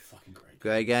though, innit? Fucking great.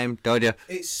 Great game, told ya.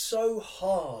 It's so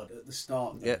hard at the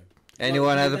start. Though. Yeah.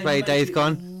 Anyone like, ever played Days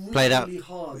Gone? Play that. It's really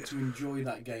hard to enjoy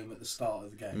that game at the start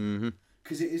of the game. Mm-hmm.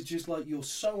 Because it is just like you're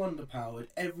so underpowered,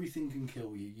 everything can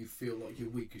kill you. You feel like you're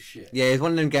weak as shit. Yeah, it's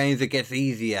one of them games that gets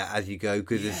easier as you go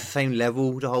because it's the same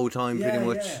level the whole time, pretty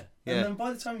much. Yeah. And then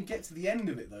by the time you get to the end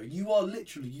of it, though,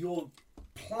 you're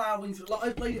ploughing through. Like I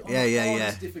played it on the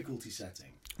hardest difficulty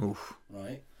setting. Oof.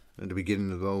 Right. At the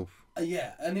beginning of all.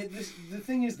 Yeah, and the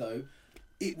thing is though,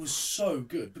 it was so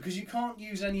good because you can't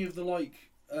use any of the like.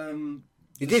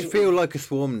 It did feel like a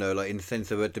swarm though, like in the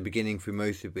sense of at the beginning through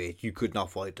most of it, you could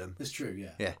not fight them. That's true.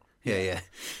 Yeah. Yeah.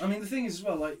 I mean, the thing is as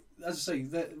well, like as I say,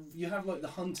 that you have like the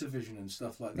hunter vision and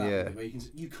stuff like that. Yeah. Where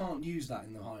you can't use that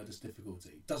in the hardest difficulty.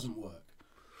 It doesn't work.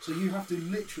 So you have to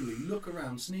literally look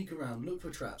around, sneak around, look for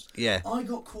traps. Yeah. I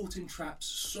got caught in traps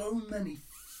so many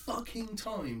fucking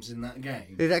times in that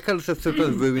game. That kind of stuff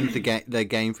sometimes ruins the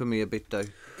game for me a bit though.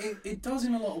 It does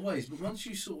in a lot of ways, but once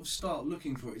you sort of start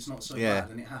looking for it, it's not so bad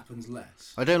and it happens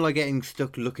less. I don't like getting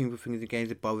stuck looking for things in games.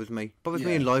 It bothers me. It bothers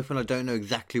me in life when I don't know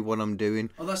exactly what I'm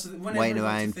doing. Oh, that's the thing. Waiting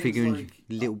around, figuring like,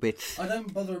 little bits. I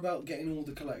don't bother about getting all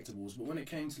the collectibles, but when it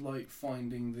came to like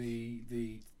finding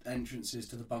the entrances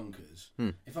to the bunkers,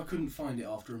 if I couldn't find it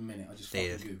after a minute, I just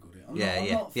fucking googled it. I'm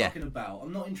not fucking about.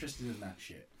 I'm not interested in that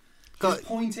shit. Just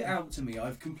point it out to me.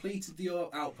 I've completed the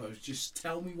outpost. Just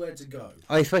tell me where to go.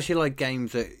 I especially like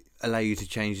games that allow you to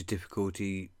change the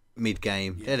difficulty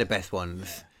mid-game. Yeah. They're the best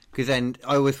ones. Because then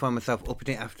I always find myself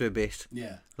upping it after a bit.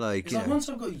 Yeah. Like, once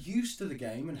I've got used to the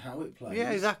game and how it plays. Yeah,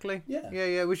 exactly.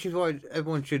 Yeah. Which is why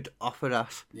everyone should offer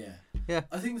that. Yeah.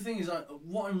 I think the thing is,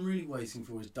 what I'm really waiting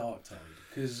for is Darktide.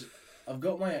 Because I've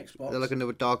got my Xbox. They're like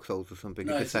another Dark Souls or something.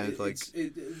 No, it sounds like.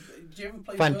 Did you ever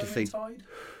play Fantasy. Vermintide?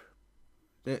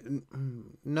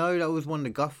 No, that was one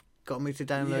that got me to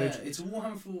download. Yeah, it's a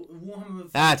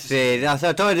Warhammer. That's it.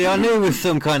 I told you. I knew it was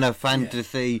some kind of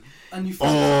fantasy. And you fight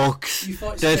orcs. You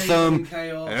fight There's some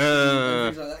chaos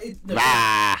and things like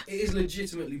that. It is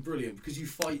legitimately brilliant because you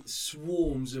fight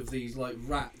swarms of these like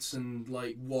rats and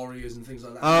like warriors and things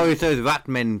like that. Oh, it's those rat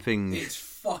men things. It's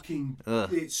fucking.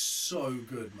 It's so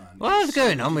good, man. What's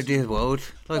going on with this world?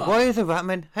 Like, why is a rat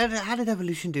man? How did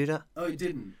evolution do that? Oh, it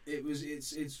didn't.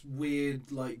 It's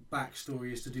weird like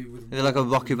backstory is to do with. Is it like a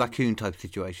Rocky Raccoon type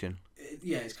situation?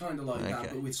 Yeah, it's kind of like that,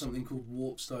 but with something called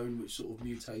warpstone, which sort of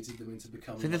mutated them into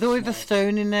becoming. So there's always a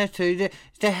stone in there too.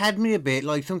 They had me a bit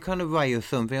like some kind of ray or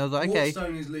something. I was like, okay.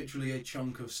 Warpstone is literally a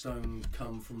chunk of stone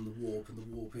come from the warp, and the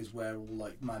warp is where all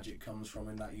like magic comes from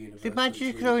in that universe. The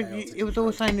magic, it was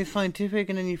all saying it's scientific,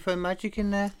 and then you throw magic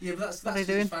in there. Yeah, but that's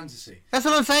doing fantasy. That's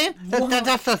what I'm saying.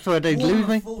 That's where they lose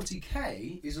me.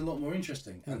 40k is a lot more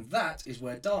interesting, and that is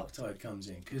where Darktide comes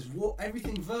in, because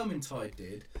everything Vermintide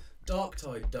did.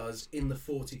 Darktide does in the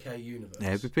 40k universe.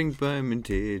 Everything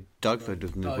Vermintide. Darktide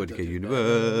does in the 40k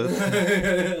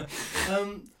universe.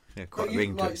 Yeah,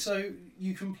 quite like, so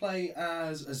you can play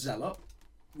as a zealot,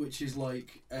 which is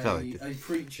like a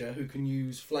preacher who can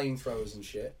use flamethrowers and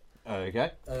shit.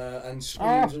 Okay. And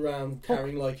screams around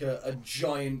carrying like a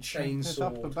giant chainsaw.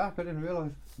 Off the back, I didn't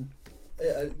realise.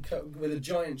 With a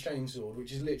giant chainsaw,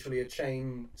 which is literally a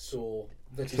chainsaw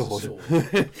that is a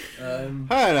sword.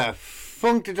 How the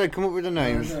funk did they come up with the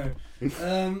names?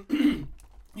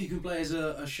 You can play as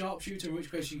a sharpshooter, in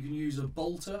which case you can use a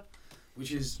bolter,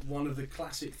 which is one of the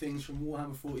classic things from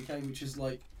Warhammer 40k, which is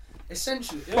like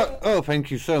essentially. Oh,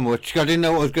 thank you so much. I didn't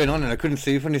know what was going on, and I couldn't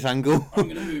see from this angle. I'm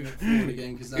going to move it forward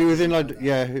again because it was in like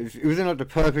it was in like the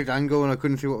perfect angle, and I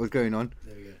couldn't see what was going on.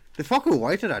 There we go. There's fuck all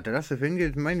white of that. That's the thing.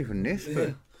 It's mainly from this,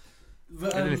 but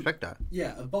I didn't expect that.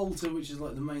 Yeah, a bolter, which is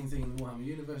like the main thing in the Warhammer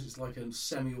universe. It's like a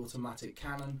semi-automatic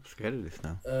cannon. I'm scared of this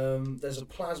now. There's a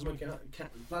plasma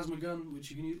gun,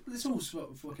 which you can use. It's all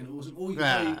fucking awesome. Or you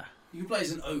can play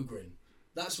as an Ogryn.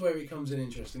 That's where it comes in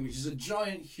interesting, which is a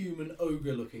giant human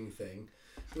ogre-looking thing,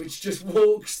 which just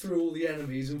walks through all the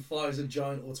enemies and fires a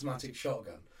giant automatic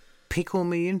shotgun. Pickle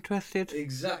me interested?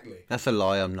 Exactly. That's a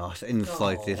lie. I'm not in the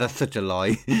slightest. That's such a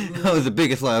lie. That was the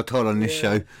biggest lie I've told on this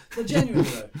show. But genuinely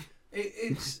though,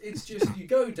 it's just you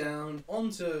go down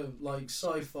onto like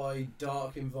sci-fi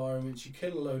dark environments. You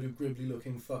kill a load of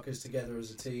gribbly-looking fuckers together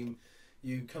as a team.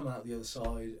 You come out the other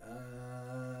side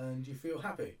and you feel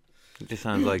happy. It just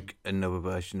sounds like another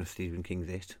version of Stephen King's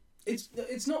It.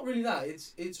 It's not really that.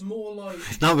 It's more like.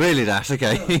 It's not really that.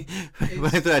 Okay.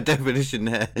 Where's that definition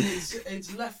there?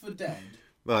 It's Left 4 Dead.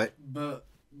 Right. But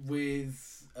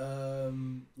with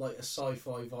like a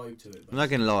sci-fi vibe to it. I'm not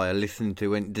gonna lie. I listened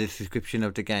to the description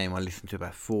of the game. I listened to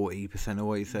about 40% of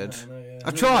what he said.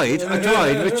 I tried,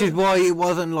 which is why it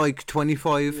wasn't like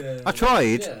 25. Yeah, I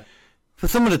tried. Yeah. for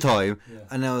some of the time. Yeah.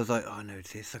 And I was like, oh no,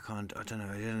 it's this. I don't know. I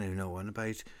don't even know what about.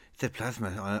 It said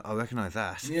plasma. I recognise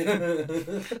that. Yeah.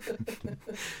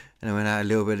 And I went out a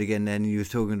little bit again. Then you was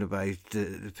talking about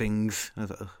the things. I was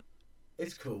like, ugh.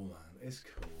 It's cool, man. It's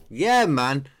cool. Yeah,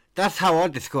 man. That's how I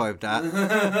describe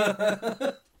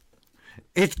that.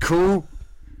 It's cool.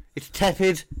 It's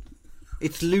tepid.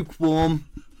 It's lukewarm.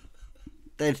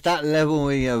 It's that level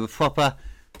where you have a proper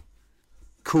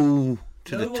cool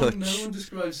to the touch. No one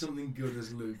describes something good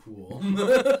as lukewarm.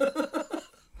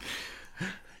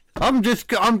 I'm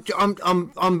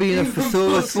being a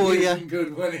thesaurus for you. Isn't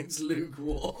good when it's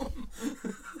lukewarm.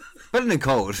 Better than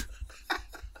cold.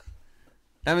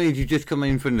 That means you just come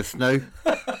in from the snow.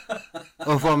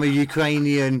 Or from a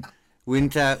Ukrainian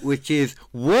winter, which is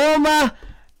warmer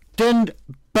than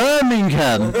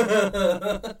Birmingham.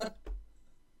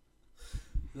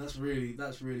 That's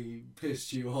really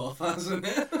pissed you off, hasn't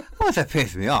it? Well, that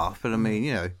pissed me off, but I mean,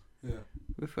 you know. Yeah.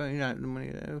 We're throwing out the money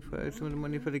there, some of the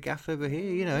money for the gas over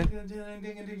here, you know.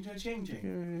 Changing.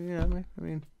 You know, I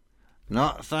mean,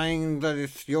 not saying that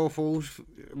it's your fault,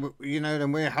 you know,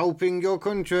 and we're helping your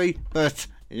country, but,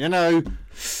 you know.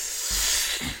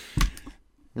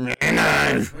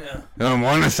 I don't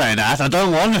want to say that.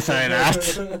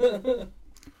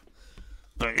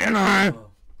 But, you know.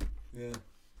 Oh, yeah.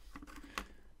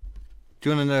 Do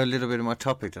you want to know a little bit of my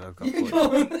topic that I've got for you? Go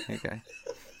on. Okay.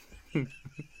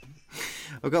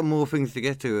 I've got more things to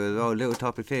get to as well, little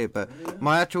topics here, but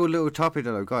my actual little topic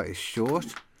that I've got is short.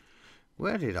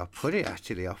 Where did I put it,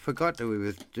 actually? I forgot that we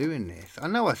was doing this. I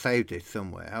know I saved it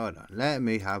somewhere. Hold on. Let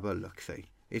me have a look-see.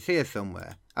 It's here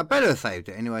somewhere. I better have saved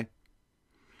it anyway.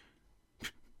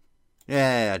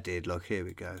 Yeah, I did. Look, here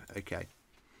we go. Okay.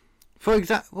 For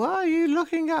example, what are you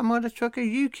looking at, mother trucker?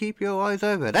 You keep your eyes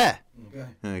over there. Okay.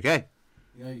 Okay.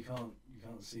 You know you can't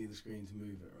see the screen to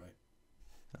move it, right?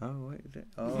 Oh, wait, is it?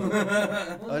 Oh,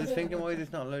 I was thinking why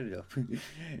it's not loaded up.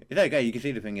 It's okay, you can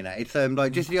see the thing in that. It's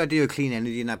like just the idea of clean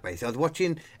energy in that base. I was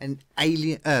watching an a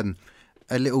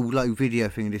little like video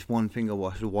thing. This one thing I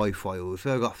watched, the Y-Files.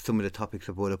 So I got some of the topics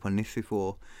I brought up on this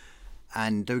before,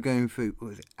 and they were going through what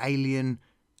was it,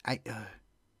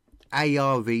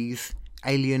 ARVs,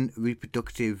 alien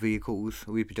reproduction vehicles.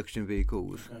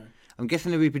 Okay. I'm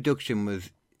guessing the reproduction was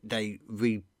they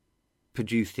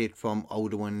reproduced it from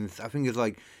older ones. I think it's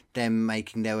like them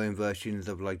making their own versions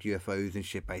of like UFOs and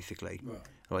shit, basically. Right.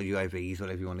 Like UAVs,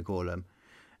 whatever you want to call them.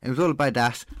 And it was all about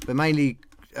that, but mainly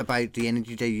about the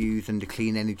energy they use and the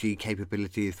clean energy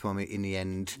capabilities from it in the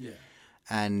end. Yeah.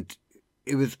 And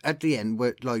it was at the end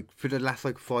where, like, for the last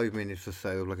like 5 minutes or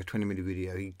so of like a 20-minute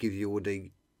video, he gives you all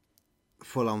the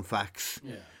full-on facts.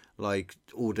 Yeah. Like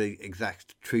all the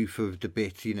exact truth of the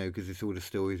bit, you know, because it's all the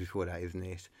stories before that, isn't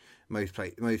it? Most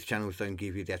channels don't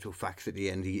give you the actual facts at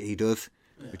the end. He does,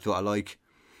 which is what I like.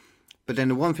 But then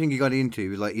the one thing he got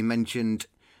into, like he mentioned,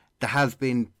 there has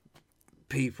been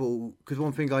people, because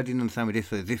one thing I didn't understand with this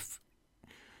was if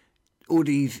all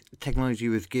these technology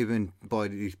was given by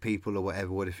these people or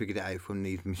whatever, or they figured it out from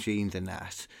these machines and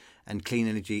that, and clean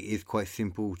energy is quite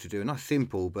simple to do. Not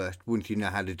simple, but once you know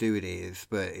how to do it is,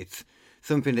 but it's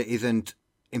something that isn't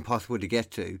impossible to get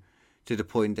to the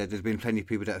point that there's been plenty of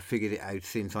people that have figured it out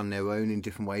since on their own in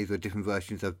different ways or different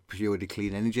versions of purely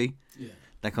clean energy,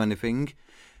 that kind of thing.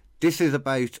 This is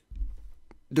about,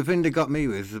 the thing that got me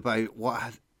was about what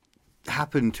has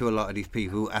happened to a lot of these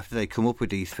people after they come up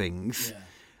with these things,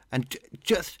 and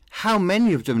just how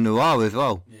many of them there are as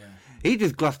well. Yeah. He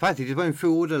just glossed past, he just went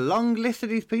through all the long list of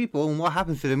these people and what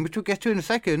happens to them, which we'll get to in a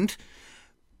second.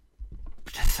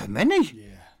 But there's so many. Yeah.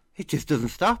 It just doesn't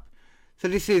stop. So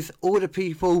this is all the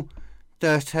people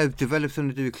that have developed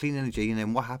something to do with clean energy, and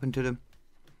then what happened to them?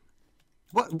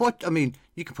 What? I mean,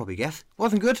 you can probably guess.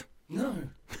 Wasn't good. No.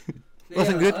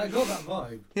 Wasn't good. I got that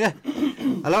vibe. Yeah.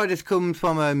 A lot of this comes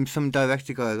from some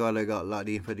director guy as well. They got a lot of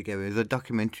the info together. There's a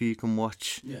documentary you can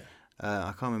watch. Yeah.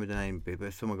 I can't remember the name of it, but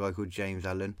it's some guy called James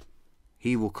Allen.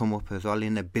 He will come up as well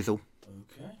in a bizzle.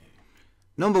 Okay.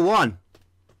 Number 1,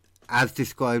 as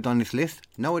described on this list,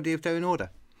 no idea if they're in order.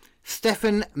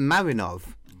 Stefan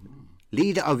Marinov,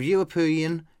 leader of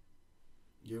European.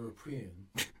 What's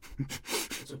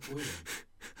a Puyin?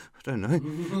 I don't know.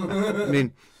 I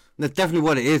mean, that's definitely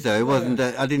what it is, though. It wasn't.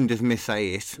 I didn't just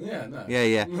missay it. Yeah, no.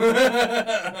 Yeah.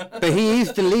 But he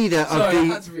is the leader Sorry, of the. I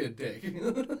had to be a dick.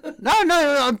 No.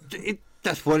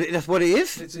 That's what it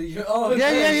is. It's okay,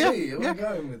 Yeah. See, where am I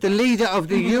going with The that? leader of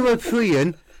the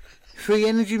European free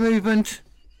energy movement.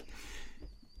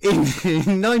 In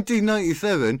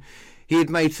 1997, he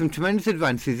had made some tremendous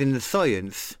advances in the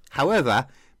science. However,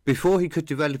 before he could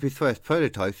develop his first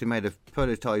prototypes, he made a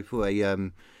prototype for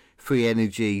a free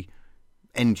energy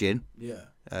engine. Yeah.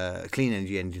 clean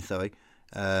energy engine, sorry.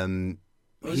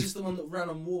 Was this the one that ran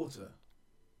on water?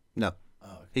 No. Oh,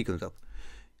 okay. He comes up.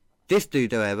 This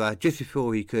dude, however, just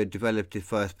before he could develop his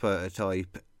first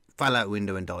prototype, fell out a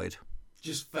window and died.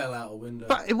 Just fell out a window.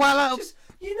 But, well,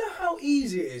 You know how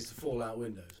easy it is to fall out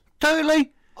windows?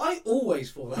 totally. I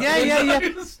always fall out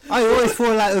windows. Yeah. I always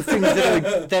fall out of things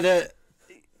that are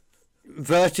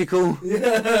vertical.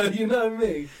 Yeah, you know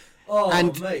me. Oh,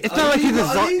 and mate. it's not like he's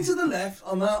I lean to the left,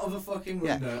 I'm out of a fucking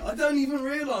window. I don't even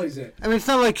realise it. I mean, it's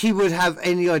not like he would have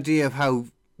any idea of how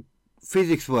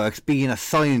physics works, being a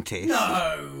scientist.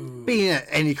 No! Being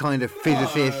any kind of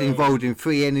physicist involved in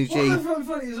free energy. What I find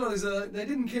funny as well is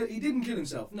he didn't kill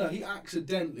himself. No, he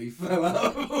accidentally fell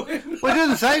out of a window. Well, it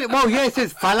doesn't say. Well, yeah, it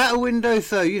says fell out a window,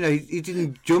 so, you know, he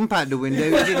didn't jump out the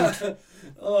window.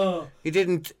 He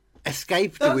didn't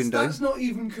escape the window. That's not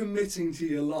even committing to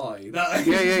your lie.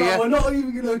 Yeah. We're not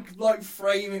even going to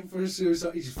frame it for a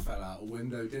suicide. He just fell out a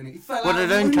window, didn't he? He fell What out I a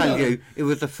don't window. tell you, it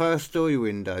was the first story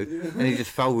window, and he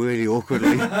just fell really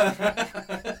awkwardly.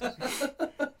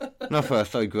 Not first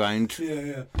story ground.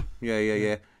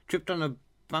 Yeah. Tripped on a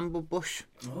bamboo bush.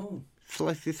 Oh.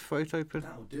 Sliced his throat open.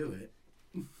 That'll do it.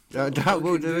 That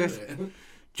will do it.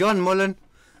 John Mullen,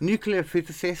 nuclear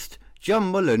physicist.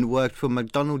 John Mullen worked for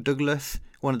McDonnell Douglas,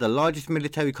 one of the largest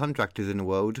military contractors in the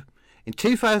world. In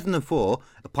 2004,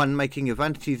 upon making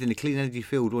advances in the clean energy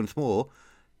field once more,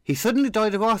 he suddenly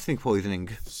died of arsenic poisoning.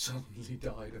 Suddenly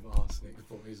died of arsenic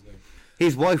poisoning.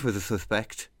 His wife was a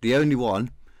suspect, the only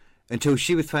one, until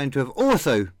she was found to have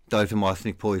also died from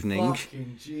arsenic poisoning.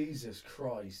 Fucking Jesus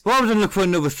Christ. Rather than look for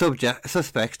another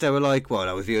suspect, they were like, well,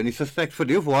 that was the only suspect for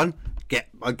the other one.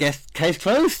 I guess, case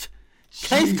closed?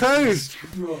 Case closed!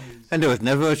 Christ. And there was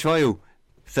never a trial.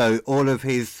 So all of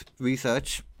his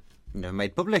research never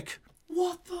made public.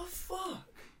 What the fuck?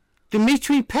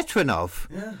 Dmitry Petronov.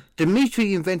 Yeah.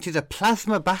 Dmitry invented a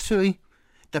plasma battery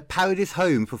that powered his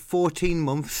home for 14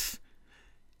 months.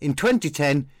 In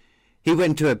 2010, he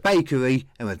went to a bakery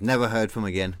and was never heard from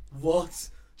again. What?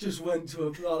 Just went to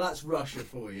a... Oh, that's Russia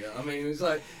for you. I mean, it's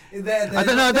like... They're I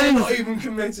don't not even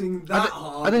committing that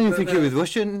hard. I don't even think he was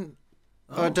Russian.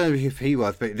 Oh. I don't know if he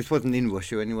was, but this wasn't in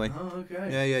Russia anyway. Oh,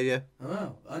 okay. Yeah.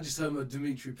 Oh, I just heard about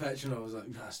Dmitry Petronov. I was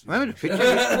like, that's... Remember the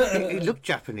picture? he looked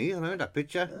Japanese. I remember that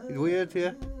picture. It's weird,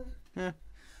 yeah.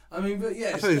 I mean, but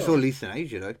yeah... I suppose it's all Eastern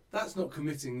Asia, though. That's not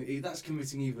committing... That's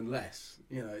committing even less.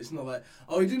 You know, it's not like,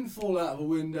 oh, he didn't fall out of a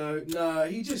window. No,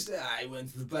 he just... he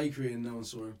went to the bakery and no one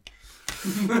saw him.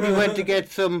 He went to get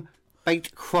some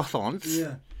baked croissants.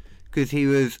 Yeah. Because he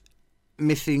was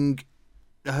missing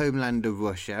the homeland of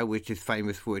Russia, which is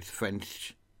famous for its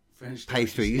French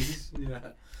pastries. Yeah.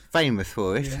 Famous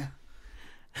for it. Yeah.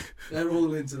 They're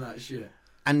all into that shit.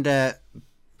 And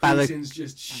Putin's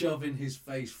just shoving his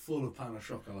face full of pain au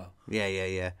chocolat.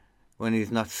 Yeah. When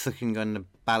he's not sucking on the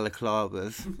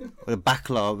balaclavas. Or the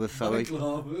baklava, sorry.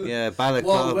 Balaclava. Yeah,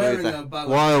 balaclava.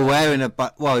 While wearing a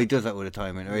balaclava. Well, he does that all the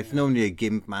time, anyway. It's normally a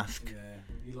gimp mask. Yeah,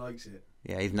 he likes it.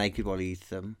 Yeah, he's naked while he eats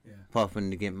them. Yeah. Apart from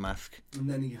the gimp mask. And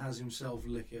then he has himself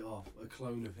lick it off, a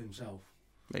clone of himself.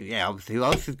 But yeah, obviously, who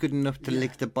else is good enough to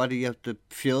lick the body of the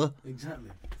Fuhrer? Exactly.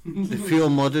 The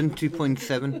Fuhrer Modern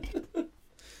 2.7.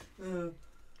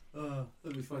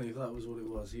 That'd be funny if that was what it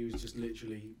was. He was just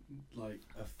literally like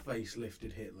a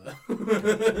face-lifted Hitler.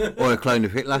 Or a clone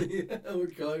of Hitler. Yeah, or a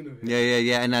clone of Hitler.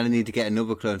 Yeah. And now they need to get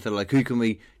another clone. So, like, who can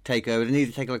we take over? They need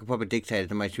to take, like, a proper dictator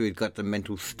to make sure he's got the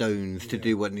mental stones to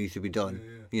do what needs to be done,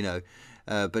 you know.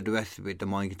 But the rest of it, the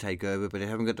mind can take over. But they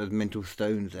haven't got those mental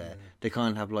stones there. They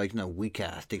can't have, like,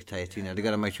 weak-ass dictator, you know. They've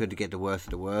got to make sure to get the worst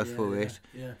of the worst for it.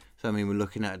 Yeah. So, I mean, we're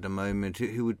looking at the moment.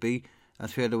 Who would be? I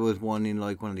swear there was one in,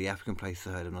 like, one of the African places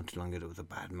I heard of not too long ago that was a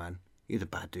bad man. He was a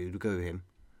bad dude. We'll go with him.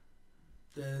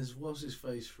 There's what's his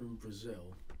face from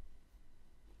Brazil.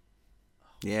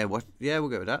 Yeah, what? Yeah, we'll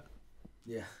go with that.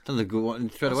 Yeah. Sounds like a good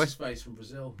one straight away. What's his face from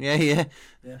Brazil? Yeah.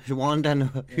 Yeah. One down the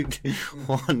road. Yeah.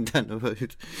 One down the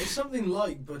road. It's something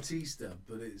like Batista,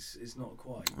 but it's not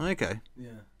quite. Okay.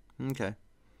 Yeah. Okay.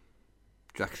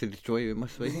 Drax the Destroyer, it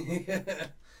must be. Yeah.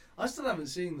 I still haven't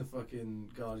seen the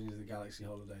fucking Guardians of the Galaxy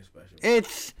holiday special.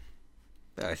 It's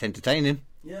entertaining.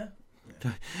 Yeah.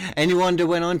 Anyone that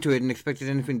went onto it and expected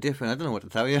anything different, I don't know what to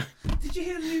tell you. Did you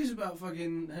hear the news about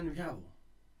fucking Henry Cavill?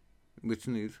 Which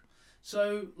news?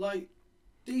 So, like,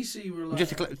 DC were like...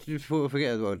 Just before I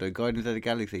forget as well, though, Guardians of the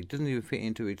Galaxy doesn't even fit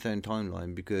into its own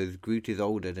timeline because Groot is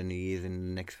older than he is in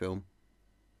the next film.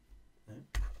 No.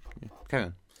 Yeah. Carry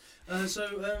on.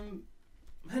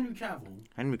 Henry Cavill...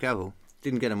 Henry Cavill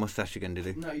didn't get a mustache again, did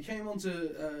he? No, he came onto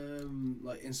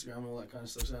like Instagram and all that kind of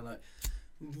stuff saying like,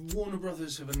 Warner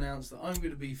Brothers have announced that I'm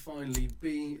going to be finally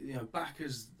back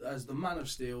as the Man of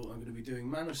Steel. I'm going to be doing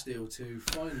Man of Steel 2.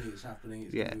 Finally, it's happening.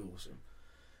 It's going to be awesome.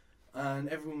 And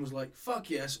everyone was like, "Fuck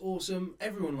yes, awesome!"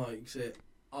 Everyone likes it.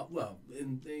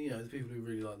 The people who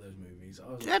really like those movies.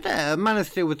 I was like, Man of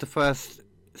Steel was the first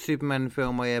Superman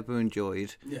film I ever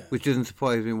enjoyed, which doesn't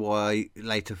surprise me why I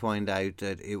later find out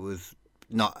that it was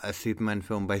not a Superman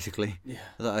film, basically. Yeah.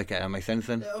 I thought, okay, that makes sense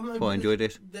then. I enjoyed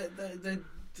it.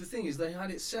 The thing is, they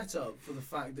had it set up for the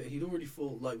fact that he'd already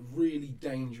fought like really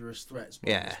dangerous threats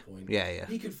by this point. Yeah.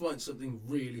 He could fight something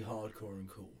really hardcore and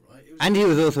cool, right? He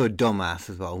was also a dumbass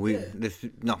as well. Let's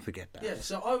not forget that. Yeah,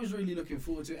 so I was really looking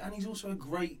forward to it, and he's also a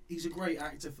great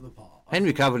actor for the part.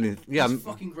 Henry Cavill is he's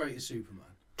fucking great as Superman.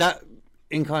 That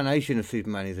incarnation of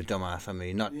Superman is a dumbass. I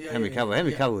mean, not Henry Cavill.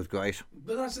 Henry Cavill was great.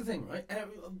 But that's the thing, right?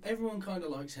 Everyone kind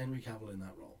of likes Henry Cavill in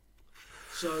that role.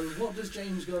 So what does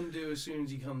James Gunn do as soon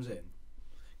as he comes in?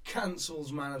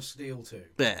 Cancels Man of Steel 2.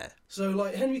 Yeah. So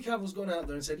like Henry Cavill's gone out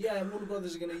there and said, yeah, Warner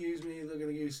Brothers are going to use me. They're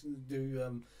going to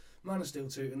do Man of Steel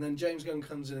 2, and then James Gunn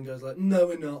comes in and goes like, no,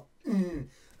 we're not. And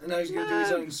now he's going to do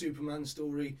his own Superman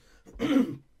story,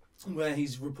 where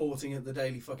he's reporting at the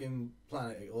Daily fucking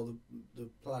Planet or the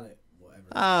Planet.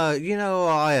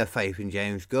 I have faith in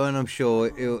James Gunn. I'm sure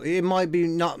it might be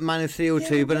not Man of Steel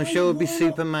 2, but I'm sure it'll be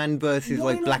Superman versus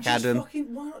Black Adam.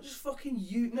 Why not just fucking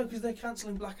you? No, because they're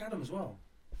cancelling Black Adam as well.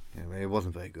 Yeah, well, it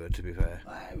wasn't very good, to be fair.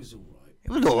 It was alright. It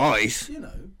was alright. You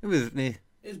know. It was.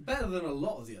 It's better than a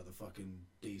lot of the other fucking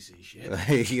DC shit.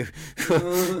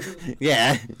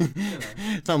 Yeah.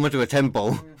 It's not much of a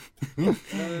tempo.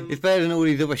 It's better than all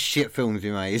these other shit films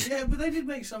you made. Yeah, but they did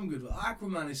make some good ones.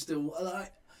 Aquaman is still...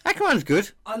 Aquaman's good.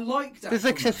 I liked Aquaman. There's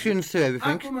exceptions to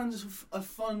everything. Aquaman's a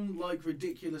fun,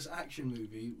 ridiculous action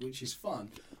movie, which is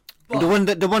fun. But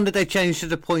the one that they changed to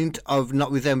the point of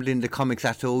not resembling the comics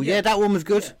at all. Yeah, that one was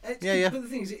good. Yeah. But the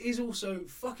thing is, it is also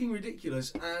fucking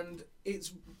ridiculous, and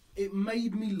it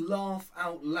made me laugh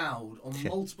out loud on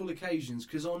multiple occasions,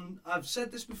 because I've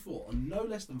said this before, on no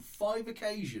less than 5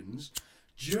 occasions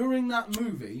during that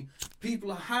movie,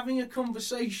 people are having a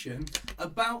conversation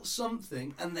about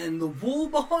something, and then the wall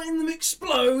behind them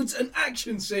explodes, an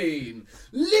action scene.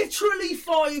 Literally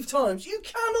 5 times. You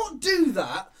cannot do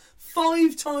that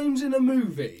 5 times in a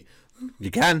movie. You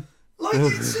can.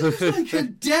 It seems like a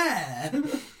dare.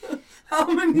 How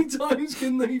many times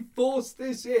can they force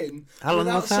this in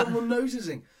without someone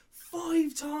noticing?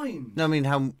 5 times. No, I mean,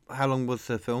 how long was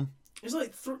the film? It's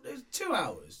like 2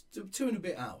 hours, 2 and a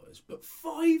bit hours, but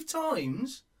 5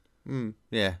 times.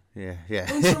 Yeah.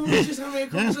 When someone's just having a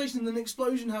conversation and then an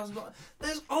explosion happens.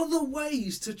 There's other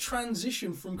ways to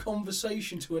transition from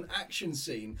conversation to an action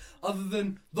scene other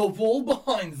than the wall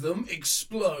behind them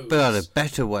explodes. But are there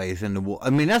better ways than the wall?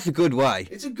 I mean, that's a good way.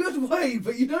 It's a good way,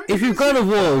 but you don't. If you've got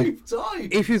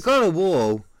a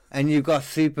wall, and you've got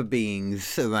super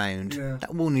beings around,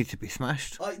 that wall needs to be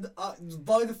smashed. By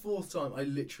the 4th time,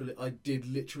 I did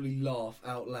literally laugh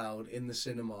out loud in the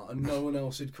cinema, and no one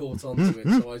else had caught on to it,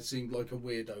 so I seemed like a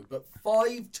weirdo. But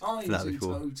 5 times in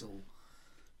total.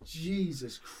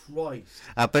 Jesus Christ.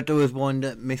 I bet there was one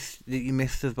that you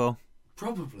missed as well.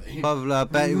 Probably. I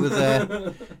bet it was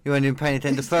you weren't even paying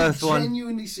attention. The first one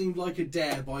genuinely seemed like a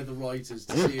dare by the writers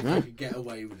to see if they could get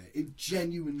away with it. It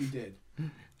genuinely did.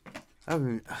 I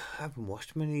haven't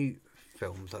watched many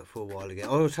films for a while again.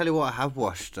 I'll tell you what I have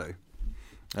watched though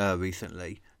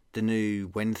recently. The new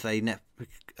Wednesday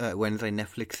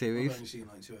Netflix series. I've only seen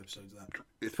 2 episodes of that.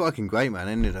 It's fucking great, man,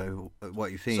 isn't it? Though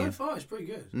what you've seen so far, it's pretty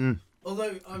good.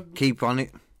 Although keep on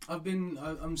it.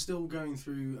 I'm still going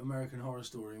through American Horror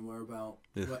Story, and we're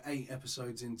 8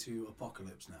 episodes into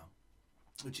Apocalypse now,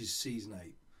 which is season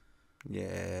 8.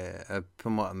 Yeah,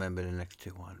 from what I remember, the next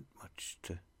 2 aren't much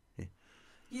to.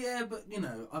 Yeah, but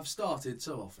I've started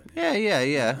so often.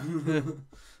 Yeah.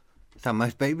 That's how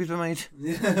most babies are made.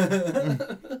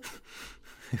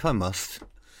 If I must.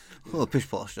 Well, pish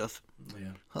posh does. Yeah.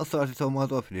 I'll start it on my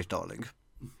orphanage, darling.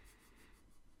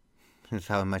 That's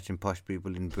how I imagine posh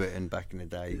people in Britain back in the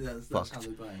day. That's how they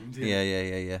banged.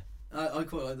 Yeah. I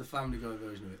quite like the Family Guy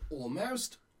version of it.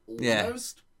 Almost. Yeah.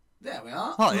 There we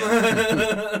are. Oh,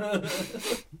 yeah.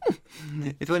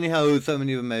 It's funny how so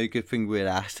many of America think we're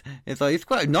that. It's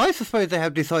quite nice, I suppose, they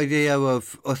have this idea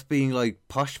of us being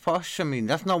posh. I mean,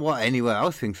 that's not what anywhere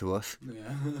else thinks of us.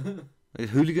 Yeah.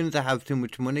 There's hooligans that have too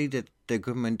much money that the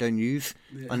government don't use,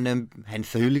 and then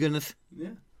hence the hooligans.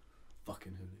 Yeah.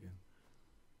 Fucking hooligan.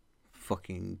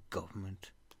 Fucking government.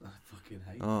 I fucking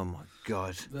hate Oh my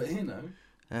god. But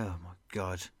Oh my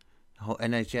god. The whole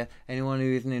NHS. Anyone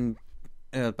who isn't in.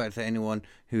 I was about to say anyone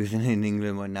who isn't in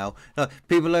England right now.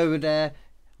 People over there,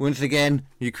 once again,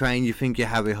 Ukraine, you think you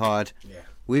have it hard. Yeah.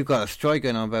 we've got a strike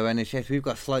going on by NHS. We've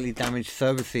got slightly damaged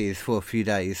services for a few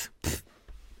days.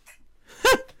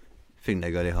 I think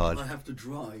they got it hard. I have to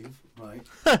drive, right,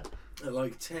 at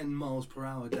like 10 miles per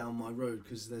hour down my road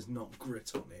because there's not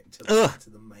grit on it to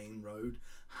the main road.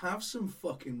 Have some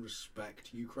fucking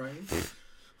respect, Ukraine.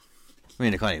 I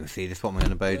mean, I can't even see this. What am I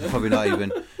on about? It's probably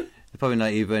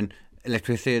not even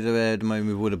electricity at the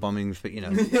moment with all the bombings, but you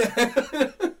know.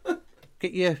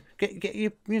 Get your,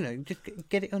 you know, just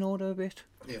get it in order a bit.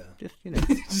 Yeah. Just, you know.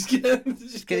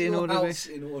 just get it in order a house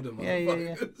bit. in order,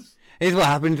 Yeah. Here's what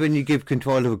happens when you give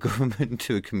control of a government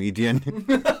to a comedian.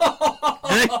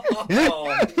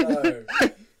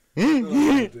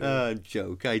 Oh,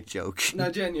 joke. I joke.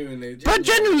 No, genuinely. But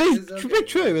genuinely, it's it's a bit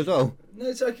true as well. No,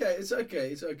 it's okay.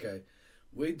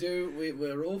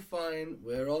 We're all fine.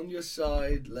 We're on your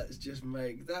side. Let's just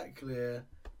make that clear.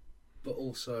 But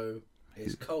also,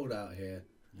 it's cold out here.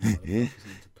 You motherfuckers need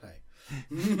to pay.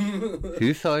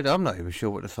 Whose side? I'm not even sure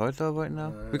what the sides are right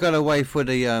now. We gotta wait for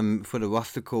the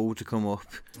roster call to come up.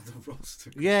 The roster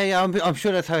call. Yeah. I'm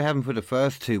sure that's how it happened for the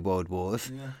first two world wars.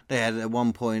 Yeah. They had at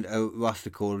one point a roster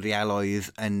call, the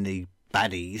Allies and the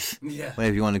baddies. Yeah.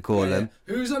 Whatever you want to call them.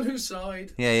 Who's on whose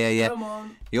side? Yeah. Come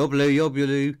on. You're blue. You're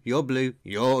blue. You're blue.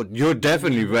 You're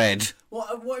definitely red.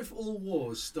 What if all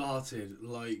wars started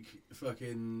like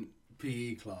fucking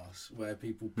PE class where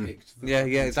people picked the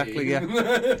exactly, team?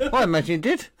 Well, I imagine it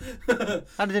did.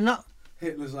 How did it not?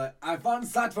 Hitler's like, I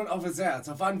want that one over there,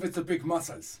 the one with the big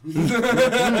muscles.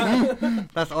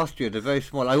 That's Austria, they're very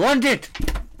small. I want it!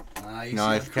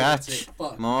 Nice catch.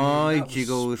 My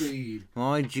jiggles.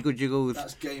 My jiggles.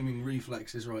 That's gaming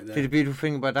reflexes right there. See, the beautiful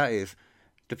thing about that is,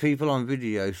 the people on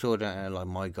video saw that and like,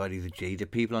 my God, he's a G. The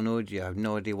people on audio have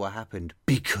no idea what happened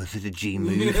because of the G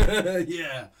move.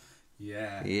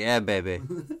 Yeah, baby.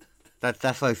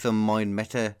 That's like some mind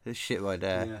meta shit right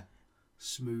there. Yeah.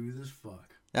 Smooth as fuck.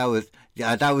 That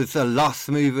was a lot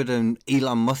smoother than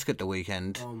Elon Musk at the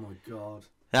weekend. Oh my God.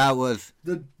 That was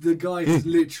the guy has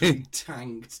literally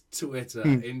tanked Twitter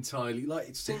entirely,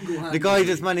 like single-handedly. The guy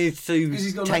just managed to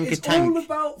tank a tank. It's all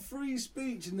about free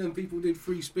speech, and then people did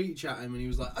free speech at him, and he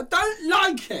was like, "I don't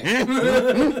like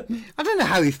it." I don't know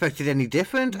how he expected any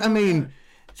different. I mean,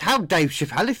 how Dave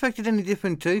Chappelle expected any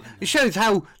different too. It shows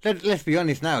how. Let's be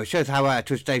honest now. It shows how out of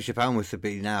touch Dave Chappelle must have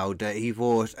been now that he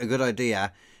thought a good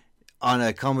idea on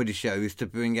a comedy show is to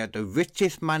bring out the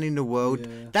richest man in the world. Yeah.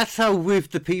 That's how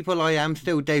with the people I am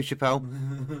still, Dave Chappelle.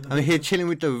 I'm here chilling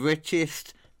with the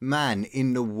richest man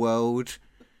in the world.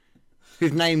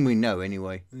 Whose name we know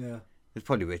anyway. Yeah. He's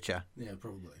probably richer. Yeah,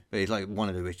 probably. But he's like one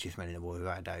of the richest men in the world,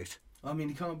 without a doubt. I mean,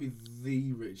 he can't be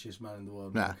the richest man in the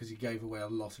world because he gave away a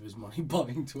lot of his money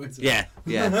buying Twitter. Yeah.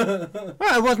 Well,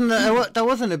 that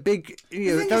wasn't a big.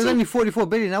 That was only 44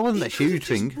 billion. That wasn't a huge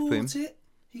thing for him.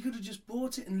 He could have just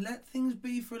bought it and let things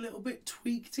be for a little bit,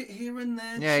 tweaked it here and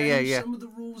there, changed some of the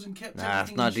rules and kept everything.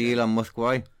 That's not the Elon Musk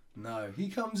way. No, he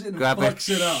comes in Grab and fucks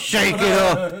it up. Shake it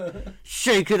up.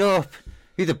 Shake it up.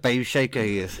 He's a baby shaker,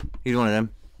 he is. He's one of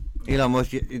them. Elon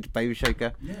Musk is a baby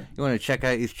shaker. Yeah. You want to check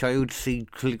out his child, seed,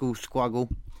 clickle,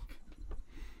 squaggle?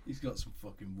 He's got some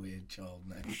fucking weird child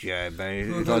names. Yeah,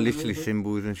 man. It's like literally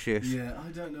symbols and shit. Yeah, I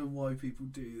don't know why people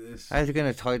do this. How's he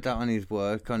going to tie that on his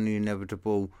work, on the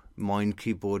inevitable mind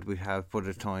keyboard we have for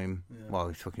the time? Yeah. Well,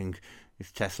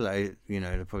 it's Tesla, you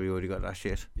know, they've probably already got that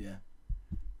shit. Yeah.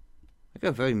 I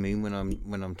get very mean when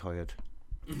I'm tired.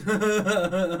 I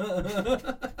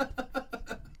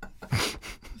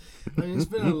mean, it's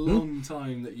been a long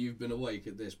time that you've been awake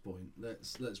at this point.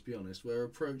 Let's be honest. We're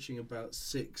approaching about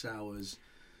 6 hours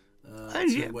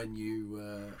when you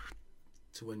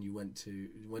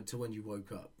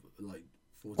woke up, like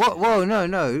 48. What? Whoa,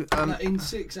 no. In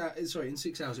 6 hours. Sorry, in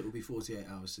 6 hours it will be 48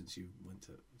 hours since you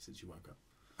woke up.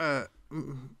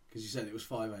 Because you said it was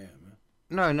 5 a.m.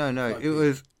 Yeah? No. It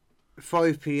was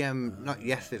 5 p.m. Not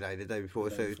yesterday, the day before.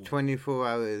 So it was 24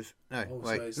 hours. No,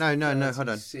 wait. No. Hold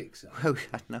on. 6 hours. Oh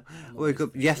God, no. I woke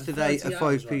up yesterday at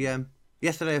 5 p.m.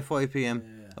 Yesterday at 5 p.m.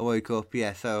 Yeah. I woke up.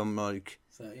 Yeah, so I'm like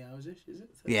 30 hours ish, is it?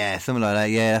 Yeah, something like that.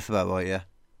 Yeah, that's about right.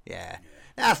 Yeah.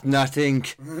 That's nothing.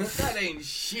 That ain't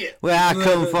shit. Where I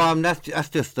come from, that's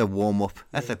just a warm up.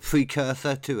 That's a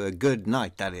precursor to a good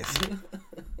night. That is.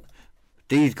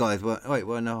 These guys were. Wait,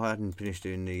 well, no, I hadn't finished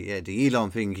doing the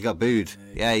Elon thing. He got booed.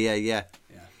 Yeah.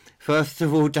 First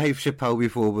of all, Dave Chappelle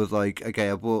before was like, okay,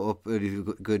 I brought up really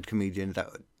good comedians that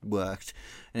worked.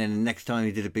 And then the next time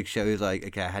he did a big show, he was like,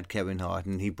 okay, I had Kevin Hart,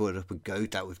 and he brought up a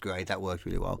goat. That was great. That worked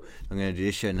really well. I'm going to do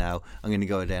this show now. I'm going to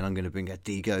go there and I'm going to bring out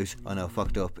D-Goat. I know,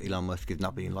 fucked up. Elon Musk is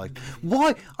not being liked.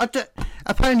 Why?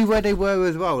 Apparently where they were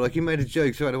as well. Like, he made a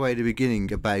joke right away at the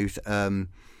beginning about some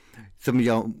of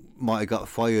your might have got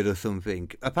fired or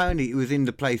something. Apparently, it was in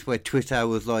the place where Twitter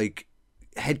was like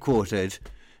headquartered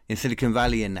in Silicon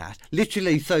Valley and that.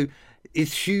 Literally, so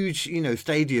it's huge,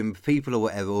 stadium, people or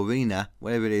whatever, arena,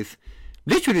 whatever it is.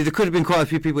 Literally, there could have been quite a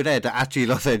few people there that actually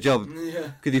lost their job.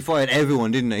 Yeah. Because he fired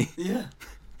everyone, didn't he? Yeah.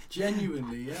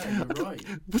 Genuinely, yeah, you're right.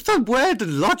 But so where the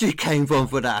logic came from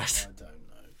for that?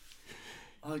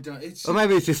 I don't know. It's. Or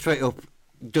maybe it's just straight up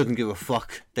doesn't give a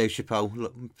fuck, Dave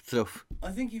Chappelle stuff.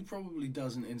 I think he probably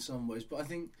doesn't in some ways, but I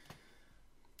think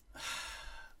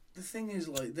the thing is,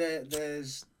 like,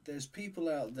 there's people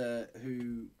out there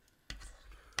who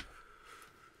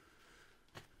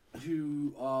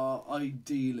are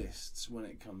idealists when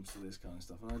it comes to this kind of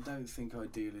stuff, and I don't think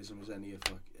idealism is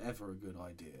ever a good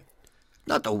idea.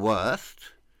 Not the worst,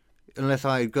 unless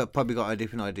I probably got a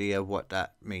different idea of what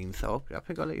that means. So I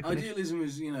think I'll let you finish. Idealism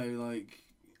is, like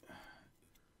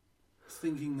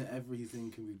thinking that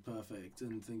everything can be perfect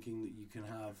and thinking that you can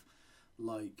have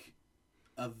like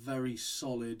a very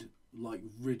solid, like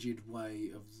rigid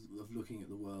way of looking at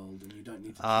the world, and you don't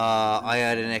need to. I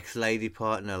had an ex-lady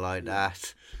partner like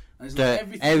that. And it's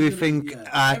like everything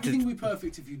will be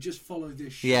perfect if you just follow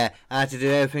this shit. Yeah, I had to do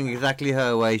everything exactly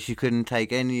her way. She couldn't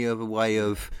take any other way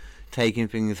of taking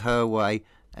things her way.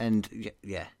 And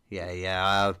yeah.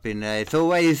 I've been there. It's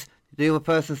always the other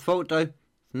person's fault, though. It's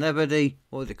never the,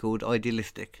 what is it called,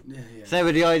 idealistic. Yeah. It's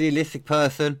never the idealistic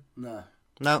person. No.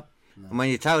 And when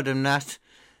you tell them that...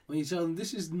 When you tell them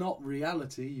this is not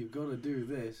reality, you've got to do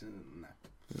this. And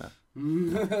no.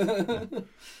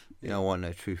 You don't want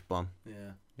no truth bomb.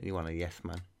 Yeah. You want a yes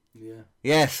man. Yeah.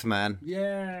 Yes man.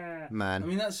 Yeah. Man. I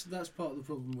mean that's part of the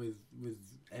problem with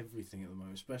everything at the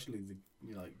moment, especially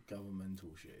the like governmental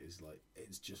shit. Is like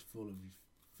it's just full of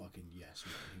fucking yes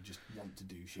men who just want to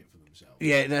do shit for themselves.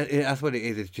 Yeah, that's what it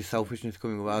is. It's just selfishness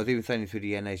coming about. I was even saying this with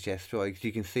the NHS strikes.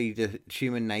 You can see the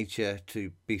human nature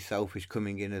to be selfish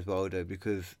coming in as well, though,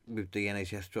 because with the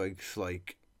NHS strikes,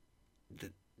 like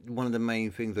one of the main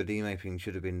things, or the main thing,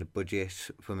 should have been the budget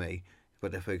for me.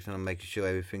 But they're focusing on making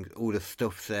sure all the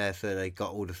stuff's there, so they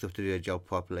got all the stuff to do their job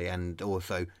properly, and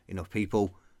also enough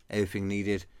people, everything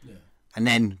needed. Yeah. And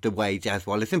then the wage as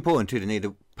well. It's important too. They need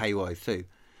a pay rise too.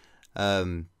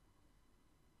 But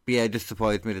yeah, it just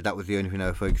surprised me that was the only thing they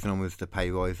were focusing on, was the pay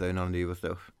rise, though, none of the other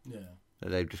stuff. Yeah. So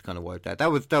they've just kind of wiped that.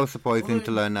 That was surprising to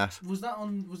learn that. Was that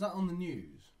on the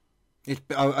news?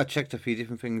 I checked a few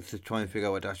different things to try and figure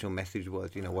out what the actual message was.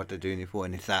 What they're doing it for,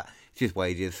 and it's just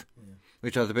wages. Yeah.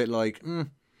 Which I was a bit like,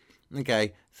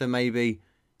 okay, so maybe,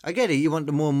 I get it, you want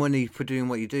the more money for doing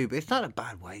what you do, but it's not a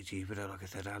bad wage either, though. Like I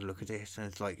said, I had a look at this, and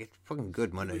it's like, it's fucking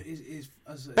good money.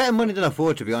 Better money than I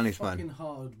thought, to be honest, man. It's fucking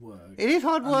hard work. It is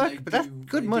hard work, but that's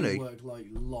good money. They work like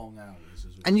long hours as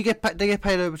well. And they get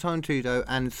paid overtime too, though,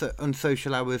 and on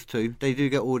social hours too. They do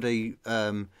get all the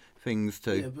things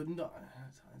too. Yeah, but not...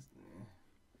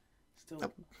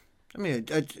 Still... I mean,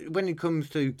 when it comes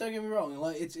to... Don't get me wrong,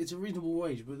 like it's a reasonable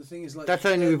wage, but the thing is, like... That's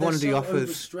only with one of the offers.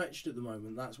 Overstretched at the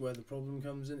moment, that's where the problem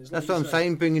comes in. That's what I'm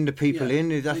saying, bringing the people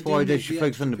in. That's why they should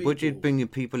focus on the budget, bringing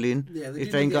people in. Yeah,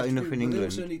 if they ain't got enough in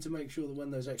England. They also need to make sure that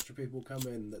when those extra people come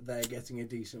in, that they're getting a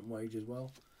decent wage as well.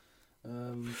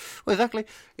 Well, exactly.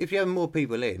 If you have more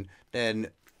people in, then...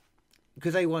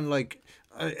 Because they want, like...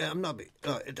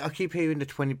 I keep hearing the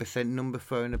 20% number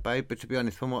thrown about, but to be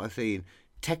honest, from what I've seen...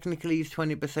 Technically, it's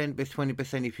 20%, but it's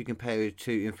 20% if you compare it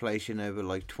to inflation over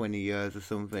like 20 years or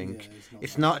something. Yeah,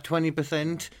 it's not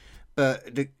 20%,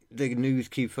 but the news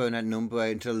keep throwing that number out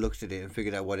until I looked at it and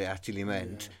figured out what it actually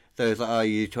meant. Yeah. So it's like, oh,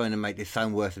 you're trying to make this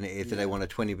sound worse than it is. So they want a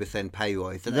 20% pay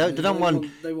rise. So they don't want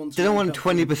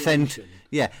 20%.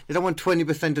 Yeah, they don't want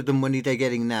 20% of the money they're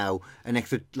getting now, an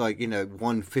extra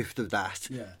 1/5 of that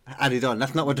added on.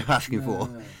 That's not what they're asking for.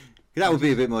 No. That would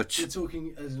be a bit much. You're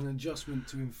talking as an adjustment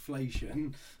to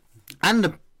inflation. And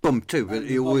the bump too, but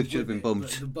it always should have been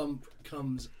bumped. The bump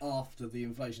comes after the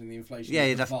inflation, and the inflation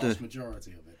is the vast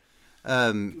majority of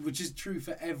it. Which is true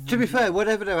for everyone. To be fair,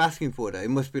 whatever they're asking for, though, it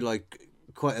must be like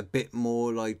quite a bit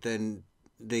more than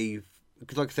the...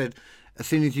 Because like I said, as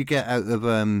soon as you get out of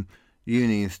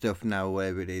uni and stuff now,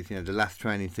 wherever it is, the last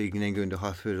training, so you can then go into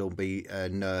hospital and be a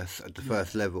nurse at the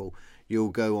first level, you'll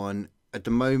go on... At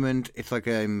the moment, it's like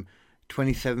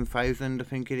 27,000, I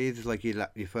think it is. It's like your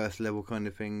first level kind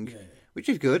of thing, which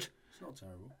is good. It's not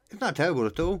terrible. It's not terrible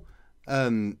at all.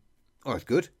 It's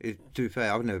good. To be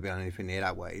fair, I've never been on anything near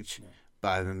that wage, but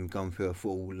I haven't gone through a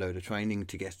full load of training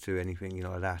to get to anything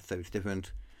like that, so it's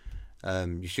different.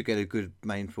 You should get a good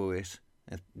main for it.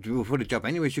 For the job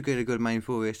anyway, you should get a good main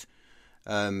for it.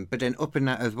 But then upping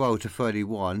that as well to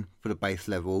 31 for the base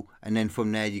level, and then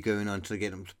from there you're going on to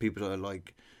get them to people that are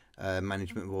like...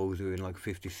 management roles who are in like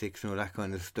 56 and all that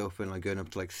kind of stuff, and like going up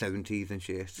to like 70s and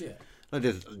shit. Yeah. Like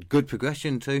there's good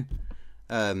progression too.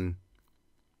 There's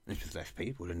just less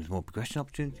people and there's more progression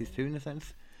opportunities too, in a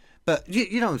sense. But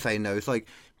you know what I'm saying, though. It's like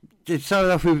it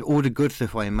started off with all the good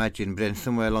stuff, I imagine, but then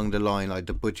somewhere along the line, like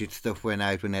the budget stuff went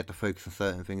out when they had to focus on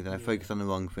certain things, and they focused on the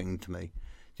wrong thing to me.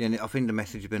 I think the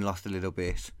message has been lost a little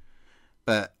bit,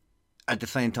 but at the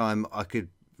same time, I could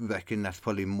reckon that's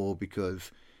probably more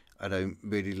because I don't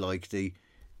really like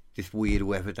this weird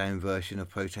weathered down version of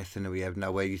protesting that we have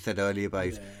now, where you said earlier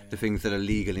about the things that are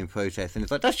legal in protest, and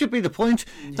it's like that should be the point.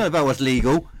 It's not about what's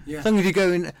legal. As long as you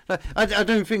go in, like, I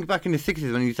don't think back in the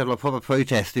 60s when you used to have like proper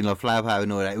protesting, like Flower Power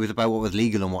and all that, it was about what was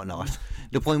legal and whatnot.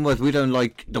 The point was we don't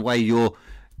like the way you're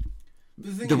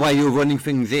running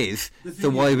things is, so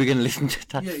why are we going to listen to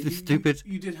that? It's stupid.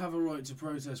 You did have a right to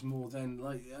protest more then,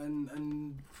 like,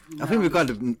 and I think we've got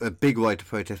a big right to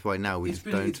protest right now. We just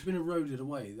don't. It's been eroded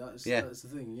away. That's the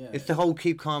thing. Yeah, it's the whole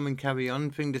keep calm and carry on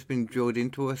thing that's been drilled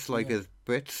into us, like as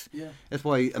Brits. Yeah, that's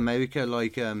why America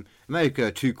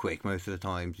are too quick most of the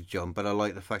time to jump, but I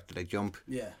like the fact that they jump.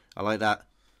 Yeah, I like that.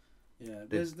 Yeah,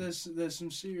 there's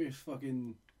some serious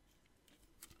fucking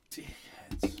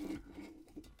dickheads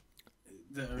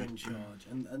that are in charge,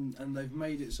 and they've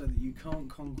made it so that you can't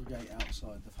congregate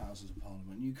outside the Houses of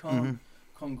Parliament. You can't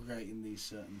congregate in these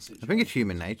certain situations. I think it's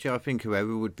human nature. I think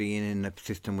whoever would be in the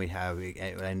system we have,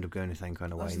 it will end up going the same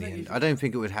kind of way in the end. I don't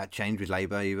think it would change with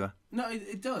Labour either. No,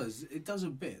 it does. It does a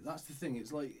bit. That's the thing.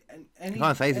 It's like I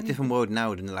can't say it's a different world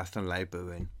now than the last time Labour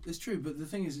were in. It's true, but the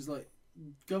thing is, it's like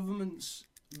governments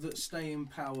that stay in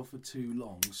power for too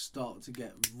long start to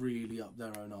get really up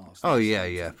their own arse. Oh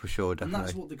yeah, for sure, definitely. And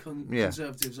that's what the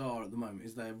Conservatives are at the moment.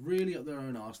 Is they're really up their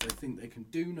own arse. They think they can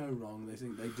do no wrong. They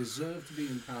think they deserve to be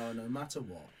in power no matter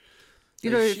what.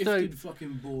 They've shifted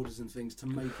fucking borders and things to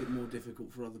make it more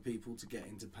difficult for other people to get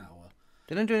into power.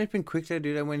 They don't do anything quick, though,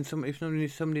 do they? When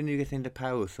if somebody new gets into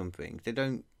power or something, they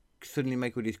don't suddenly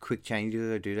make all these quick changes,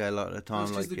 or do they a lot of the time?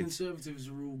 Because the Conservatives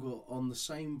are all got on the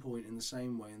same point in the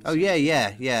same way.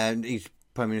 And he's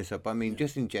Prime Minister. But I mean,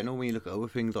 just in general, when you look at other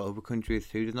things, like other countries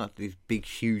too, there's not these big,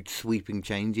 huge, sweeping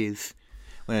changes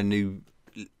when a new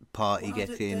party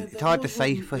gets in. It's hard to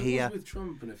say for here. Was with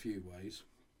Trump in a few ways,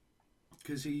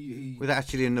 because he was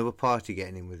actually another party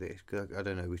getting in with it. Cause I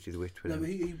don't know which is which. No, but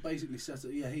he basically set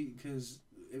it. Yeah, because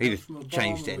he just from Obama,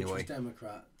 changed it anyway. Which was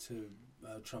Democrat to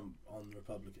Trump on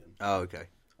Republican. Oh, okay.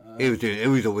 He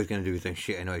was always going to do his own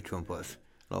shit anyway. Trump was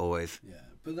always. Yeah,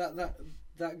 but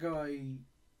that guy.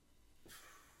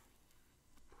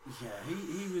 Yeah,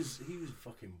 he was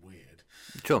fucking weird.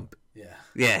 Trump.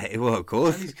 Yeah, well, of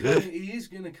course. And he is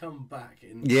going to come back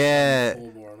in. Yeah,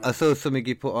 I saw something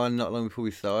he put on not long before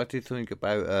we started. Something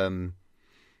about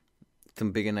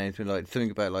some big announcement, like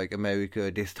something about like America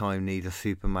this time needs a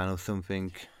Superman or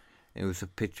something. It was a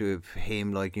picture of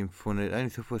him like in front of, only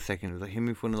for a second, it was like him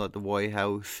in front of like the White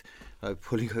House, like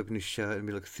pulling open his shirt and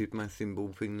be like a Superman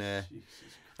symbol thing there. Jesus.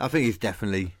 I think he's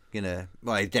definitely gonna,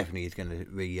 he definitely is gonna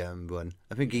run.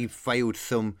 I think he failed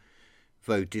some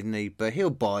vote, didn't he? But he'll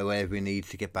buy whatever he needs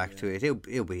to get back to it.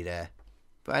 He'll be there.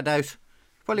 But I doubt.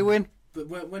 Probably win. But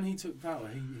when he took power,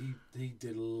 he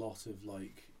did a lot of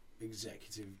like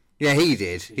executive. Yeah, he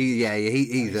did. He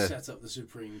set up the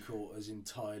Supreme Court as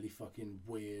entirely fucking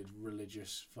weird,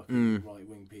 religious, fucking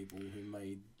right-wing people who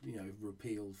made,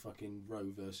 repealed fucking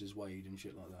Roe versus Wade and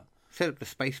shit like that. Set up the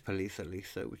Space Police at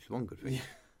least, so which is one good thing. Yeah.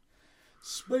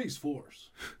 Space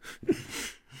Force.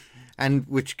 And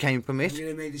which came from it. I'm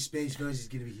gonna make the Space Force is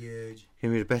gonna be huge.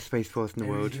 Gonna be the best Space Force in the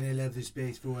world. Everyone's gonna love the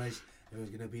Space Force.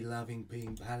 Everyone's gonna be loving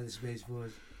being part of the Space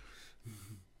Force.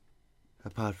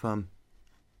 Apart from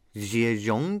Xie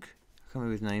Zhong, I can't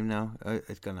remember his name now.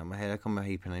 It's gone out of my head. I can't remember how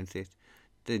you pronounce it.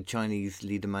 The Chinese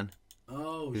leader man.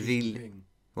 Oh, Xi Jinping.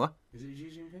 What? Is it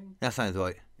Xi Jinping? That sounds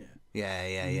right.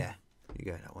 Yeah. You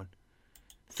got that one.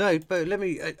 So, but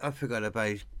I forgot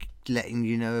about letting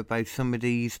you know about some of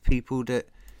these people that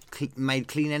made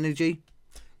clean energy.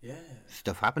 Yeah.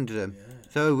 Stuff happened to them. Yeah.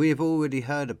 So we have already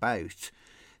heard about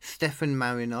Stefan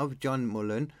Marinov, John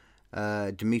Mullen,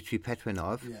 Dmitry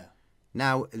Petronov. Yeah.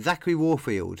 Now, Zachary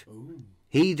Warfield. Ooh.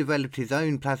 He developed his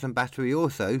own plasma battery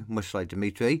also, much like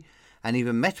Dmitry, and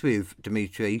even met with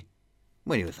Dmitry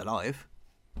when he was alive.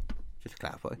 Just to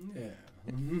clarify. Yeah.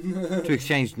 To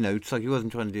exchange notes, like he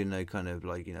wasn't trying to do no kind of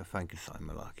like, Frankenstein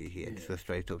malarkey. He had to go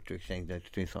straight up to exchange notes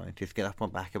between scientists. Get up my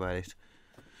back about it.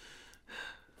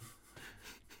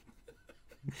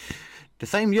 The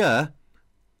same year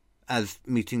as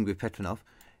meeting with Petronov,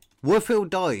 Warfield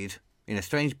died in a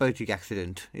strange boating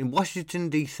accident in Washington,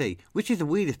 D.C., which is the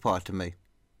weirdest part to me.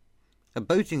 A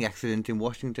boating accident in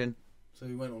Washington. So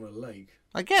he went on a lake?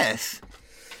 I guess.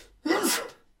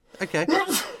 Okay.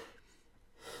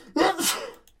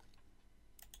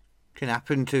 Can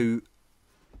happen to...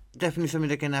 Definitely something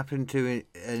that can happen to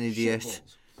an idiot Shitballs.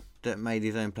 that made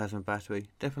his own plasma battery.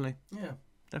 Definitely. Yeah.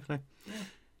 Definitely. Yeah.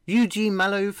 Eugene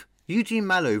Malov. Eugene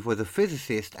Malov was a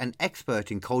physicist and expert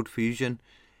in cold fusion.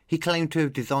 He claimed to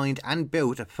have designed and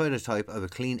built a prototype of a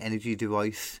clean energy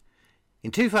device.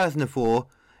 In 2004,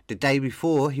 the day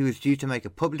before he was due to make a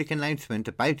public announcement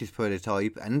about his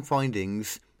prototype and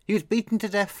findings, he was beaten to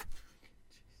death.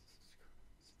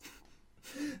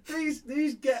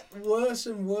 These get worse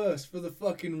and worse for the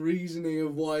fucking reasoning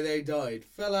of why they died.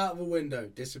 Fell out of a window,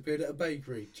 disappeared at a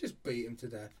bakery, just beat him to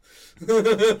death.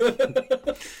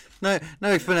 No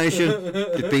explanation.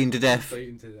 Just beaten to death. Beat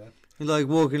him to death. Like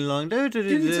walking along. Didn't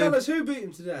you tell us who beat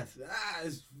him to death?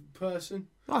 This person.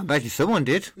 Oh, I bet you someone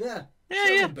did. Yeah. Yeah,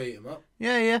 Someone yeah. beat him up.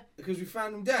 Yeah. Because we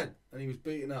found him dead and he was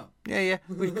beaten up. Yeah.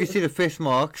 We could see the fist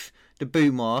marks, the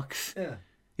boot marks. Yeah.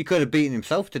 He could have beaten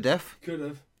himself to death. Could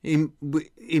have. He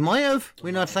might have.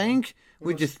 We're not saying.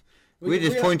 We're just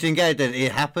pointing out that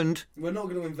it happened. We're not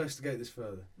going to investigate this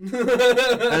further.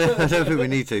 I don't think we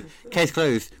need to. Case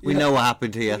closed. We know what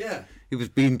happened here. Yeah. He was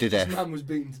beaten to death. This man was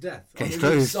beaten to death. Case We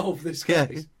closed. solved this Yeah.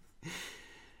 case.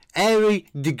 Airy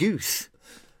Degoose.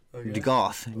 Okay.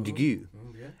 Degosse. Degoe.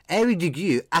 Okay. Airy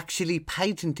Degoe actually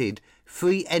patented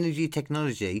free energy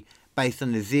technology based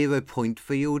on the 0 point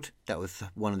field. That was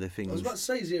one of the things. I was about to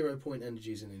say 0 point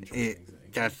energy is an interesting thing.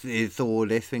 It's all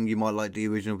this thing. You might like the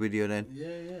original video then.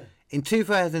 Yeah. In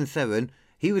 2007,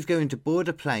 he was going to board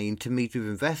a plane to meet with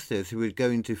investors who were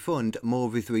going to fund more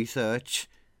of his research.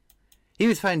 He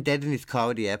was found dead in his car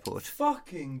at the airport.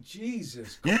 Fucking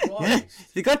Jesus Yeah. Christ.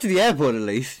 He got to the airport at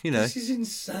least, you know. This is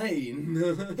insane.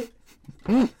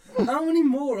 How many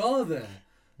more are there?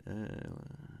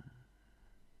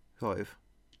 5.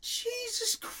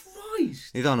 Jesus Christ.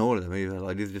 He's on all of them either.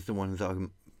 Like, these are just the ones that I've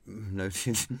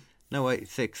noticed. No, wait,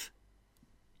 6.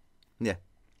 Yeah.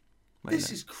 Wait, This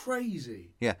no. is crazy.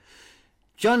 Yeah.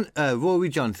 Rory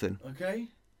Johnson. Okay?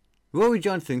 Rory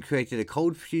Johnson created a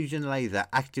cold fusion laser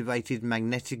activated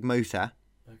magnetic motor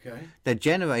Okay. that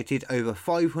generated over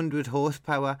 500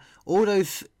 horsepower. All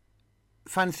those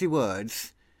fancy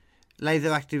words.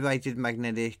 Laser activated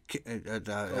magnetic.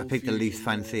 I picked the least fusion,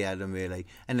 fancy out of them, really.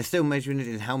 And they're still measuring it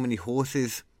in how many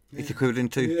horses it's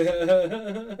equivalent to.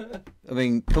 Yeah. I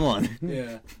mean, come on.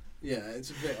 Yeah. Yeah, it's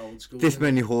a bit old school. This isn't it?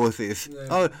 many horses. Yeah.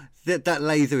 Oh, that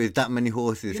laser is that many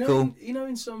horses. Cool. You know,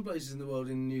 in some places in the world,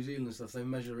 in New Zealand and stuff, they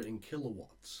measure it in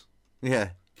kilowatts. Yeah.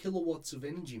 Kilowatts of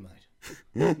energy, mate.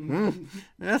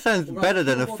 That sounds Right, better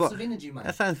than a kilowatts of energy, mate.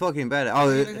 That sounds fucking better. Have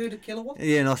you Oh, ever heard of kilowatt?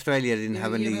 yeah. In Australia, they didn't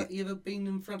have any. You ever been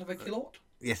in front of a kilowatt?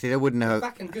 Yes, they wouldn't have.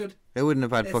 Back and good. They wouldn't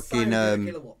have had They're so fucking good at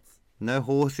kilowatts. no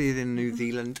horses in New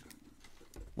Zealand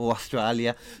or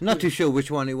Australia. Not too sure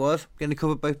which one it was. Going to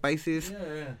cover both bases.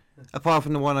 Yeah. Apart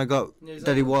from the one I got New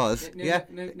that it Zealand. was. New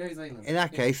Zealand. In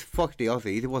that case, fuck the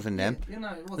Aussies. It wasn't them. You know,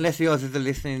 it wasn't. Unless the Aussies are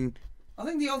listening. I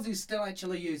think the Aussies still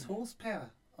actually use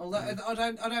horsepower. Although I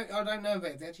don't know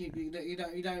about that. You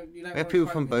don't. We have people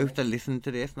from both that listen to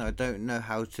this, and I don't know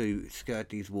how to skirt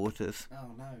these waters.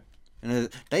 Oh no. And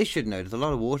they should know. There's a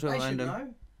lot of water They around should them,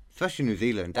 know. especially New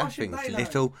Zealand. Why That should thing's they know?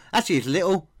 little. Actually, it's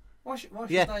little Why should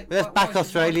Yeah, they? let's back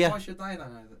Australia. Why should they know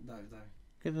that though?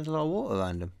 because there's a lot of water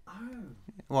around them. Oh,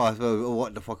 Well, I suppose,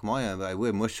 what the fuck am I on about?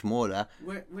 We're much smaller.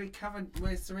 we're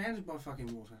surrounded by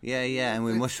fucking water. Yeah, and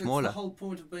we're much It's smaller. the whole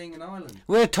point of being an island.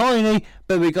 We're tiny,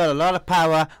 but we got a lot of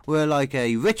power. We're like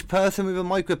a rich person with a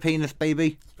micro penis,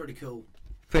 baby. It's pretty cool.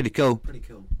 Pretty cool. Pretty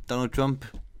cool. Donald Trump.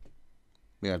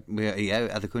 We're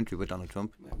out of the country with Donald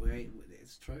Trump.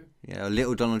 It's true. Yeah,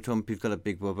 little Donald Trump. He's got a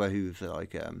big brother who's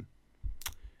like I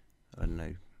don't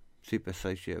know, super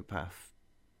sociopath.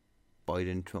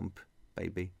 Biden Trump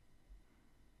baby.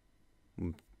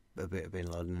 A bit of Bin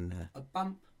Laden in there. A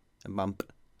bump. A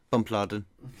bump Laden.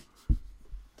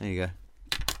 There you go.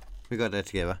 We got that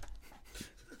together.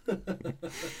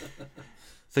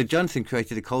 So Johnson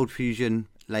created a cold fusion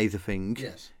laser thing.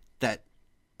 Yes. That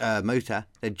motor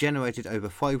that generated over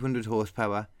 500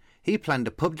 horsepower. He planned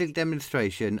a public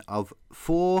demonstration of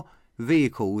 4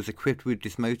 vehicles equipped with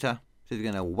this motor. So he's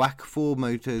going to whack 4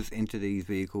 motors into these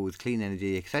vehicles, clean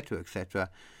energy, etc., etc.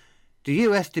 The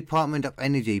US Department of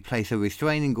Energy placed a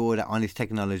restraining order on his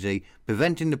technology,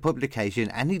 preventing the publication,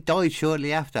 and he died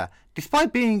shortly after,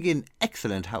 despite being in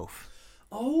excellent health.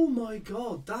 Oh my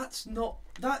god, that's not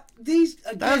that. These was a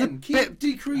again keep bit-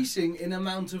 decreasing in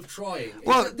amount of trying.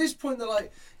 Well, At this point, they're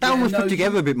like That yeah, one was no, put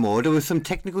together a bit more. There was some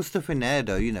technical stuff in there,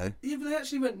 though, you know. Yeah, but they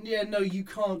actually went. Yeah, no, you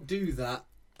can't do that.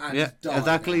 And Yeah, die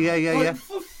exactly, now. yeah.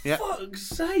 For Yeah. fuck's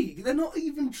sake, they're not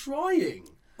even trying.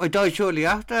 Well, he died shortly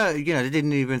after. You know, they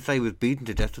didn't even say he was beaten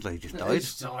to death. He just died. He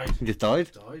just died. He just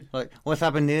died. Like, what's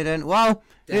happened here then? Well,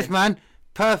 this man,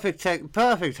 perfect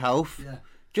health,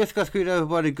 just got screwed over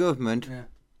by the government. Yeah.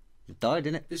 He died,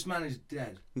 didn't it? This man is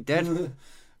dead. Dead.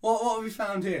 What have we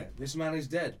found here? This man is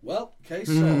dead. Well, case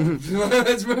solved.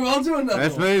 Let's move on to another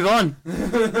Let's one. move on.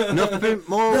 Nothing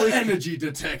more. The energy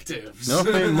detectives.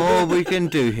 Nothing more we can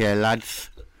do here, lads.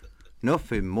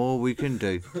 Nothing more we can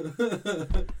do.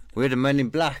 We're the Men in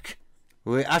Black.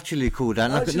 We're actually called that,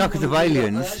 not because of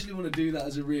aliens. I actually want to do that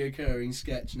as a reoccurring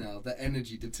sketch now. The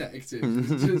energy detective.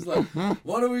 It's just like,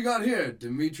 what have we got here?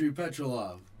 Dmitry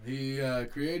Petrolov. He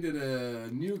created a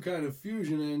new kind of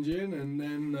fusion engine, and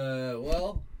then,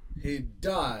 he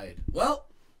died. Well,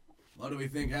 what do we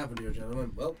think happened here,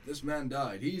 gentlemen? Well, this man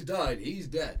died. He's died. He's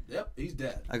dead. Yep, he's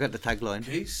dead. I got the tagline.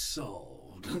 Case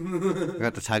solved. I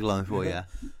got the tagline for you.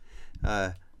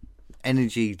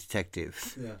 Energy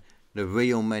detectives. Yeah. The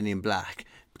real Men in Black.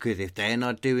 Because if they're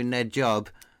not doing their job,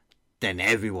 then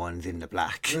everyone's in the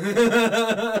black.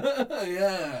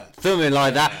 Yeah. Something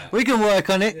like that. We can work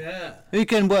on it. Yeah. We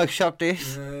can workshop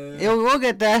this. We'll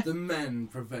get there. The men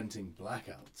preventing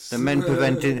blackouts. The men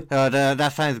preventing...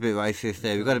 that sounds a bit racist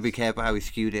there. We've got to be careful how we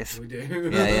skew this. We do.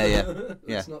 Yeah.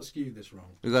 Let's not skew this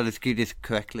wrong. We've got to skew this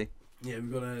correctly. Yeah,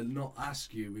 we've got to not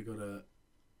ask you, we've got to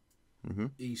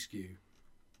e-skew.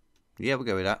 Yeah, we'll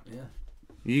go with that. Yeah.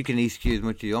 You can e-skew as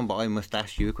much as you want, but I must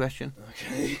ask you a question.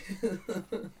 Okay.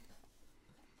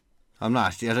 I'm not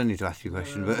asking, I don't need to ask you a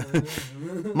question,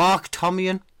 but... Mark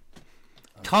Tomian.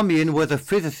 Tomian was a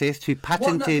physicist who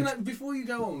patented... Before you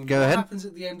go on, Go ahead. What happens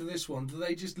at the end of this one? Do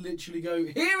they just literally go,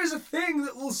 here is a thing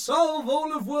that will solve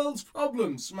all of world's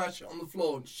problems, smash it on the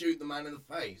floor and shoot the man in the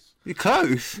face? You're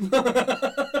close.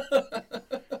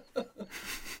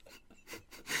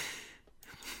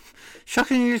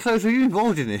 Shockingly close. Were you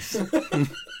involved in this?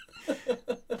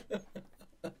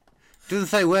 Doesn't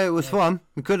say where it was from.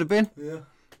 It could have been. Yeah.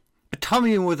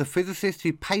 Tomian was a physicist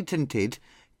who patented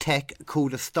tech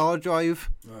called a star drive,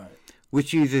 Right.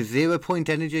 which uses zero-point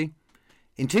energy.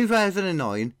 In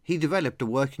 2009, he developed a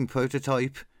working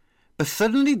prototype, but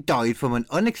suddenly died from an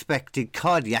unexpected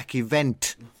cardiac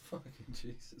event. Oh, fucking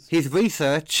Jesus. His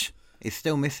research is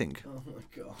still missing. Oh my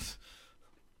God.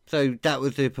 So that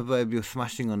was the proverbial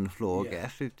smashing on the floor, I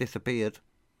guess. It disappeared.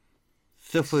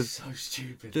 Stuff was... So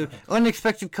stupid. The man.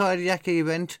 unexpected cardiac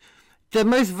event. The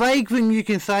most vague thing you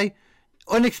can say,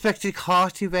 unexpected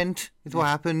heart event is what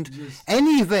happened. Just-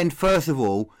 Any event, first of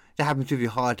all, that happens with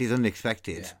your heart is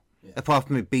unexpected. Yeah. Apart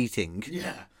from it beating.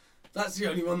 Yeah. That's the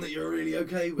only one that you're really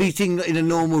okay with. Beating in a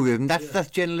normal rhythm. That's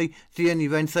generally the only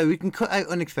event. So we can cut out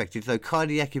unexpected. So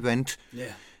cardiac event.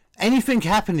 Yeah. Anything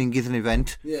happening is an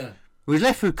event. Yeah. We're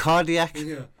left with cardiac.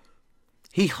 Yeah.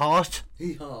 He heart.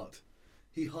 He hearted.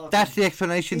 That's the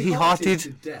explanation. He hearted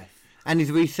hearted. to death. And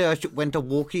his research went to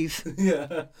walkies.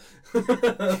 Yeah.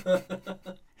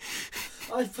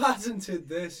 I patented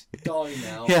this. Die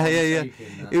now. Yeah. I'm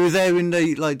taking that. It was there in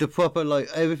the proper,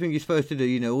 everything you're supposed to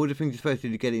do, all the things you're supposed to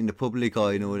do to get it in the public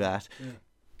eye and all that. Yeah.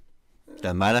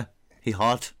 Don't matter. He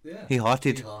heart. Yeah. He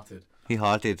hearted. He hearted. He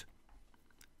hearted.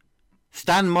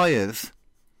 Stan Myers.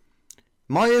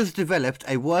 Myers developed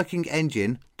a working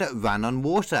engine that ran on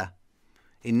water.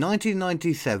 In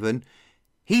 1997,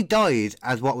 he died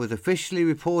as what was officially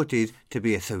reported to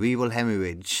be a cerebral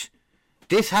hemorrhage.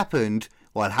 This happened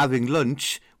while having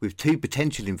lunch with two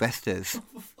potential investors.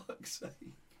 For fuck's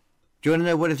sake. Do you want to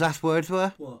know what his last words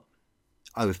were? What?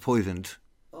 I was poisoned.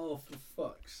 Oh, for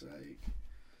fuck's sake.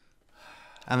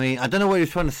 I mean, I don't know what he was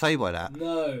trying to say by that.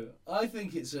 No, I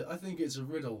think it's a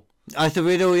riddle. It's a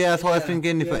riddle, yeah, that's what I was Yeah,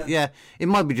 thinking. yeah. It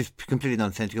might be just completely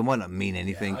nonsensical. It might not mean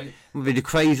anything. Yeah, It might be the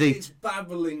crazy. It's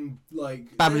babbling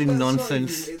Babbling that's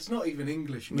nonsense. It's not even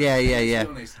English. Man, Yeah. let's be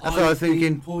honest. That's what I was I've been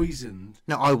thinking. Poisoned.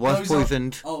 No, I was Those aren't-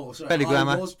 poisoned. Oh, sorry. Better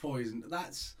grammar. I was poisoned.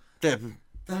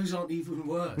 Those aren't even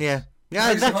words. Yeah. Yeah,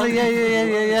 Those exactly. aren't Yeah.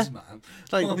 even words, man.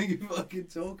 Like- What are you fucking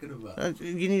talking about?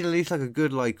 You need at least a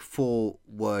good 4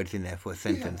 words in there for a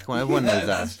sentence. Come on, everyone knows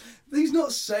that. He's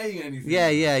not saying anything. Yeah.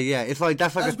 It's like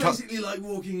that's That's a top. basically like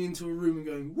walking into a room and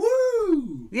going,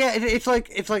 "Woo!" Yeah, it's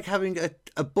like having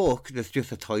a book that's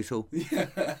just a title. Yeah.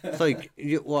 It's like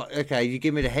okay, you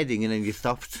give me the heading and then you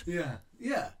stopped. Yeah.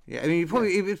 Yeah. Yeah, I mean,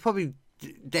 it was probably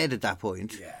dead at that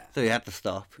point. Yeah. So you had to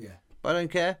stop. Yeah. But I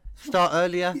don't care. Start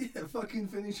earlier. Yeah. Fucking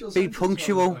finish your Be sentence,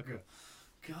 punctual. motherfucker.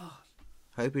 God.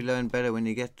 Hope you learn better when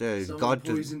you get there. Someone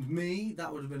poisoned me.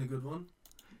 That would have been a good one.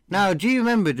 Now, do you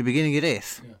remember at the beginning of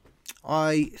this? Yeah.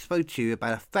 I spoke to you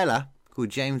about a fella called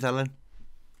James Allen.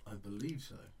 I believe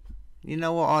so. You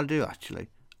know what I'll do, actually?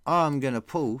 I'm going to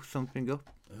pull something up.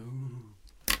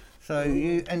 Oh. So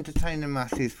you entertain the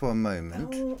masses for a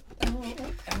moment.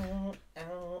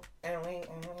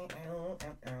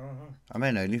 I'm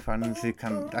in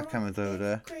OnlyFans, that camera's over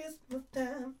there.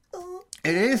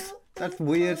 It is? That's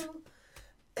weird.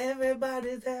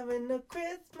 Everybody's having a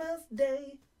Christmas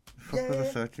day. Fuck was I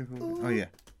searching for? Oh yeah.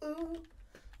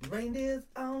 Reindeers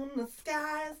on the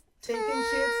skies, taking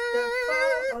shits that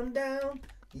fall on down.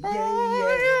 Yeah.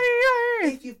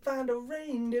 If you find a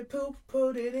reindeer poop,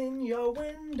 put it in your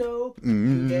window.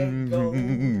 Yeah, go.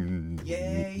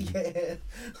 Yeah.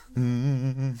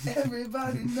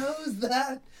 Everybody knows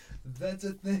that. That's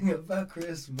a thing about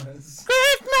Christmas.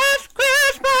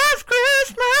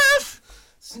 Christmas!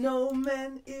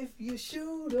 Snowmen, if you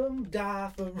shoot 'em,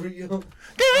 die for real.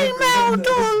 They melt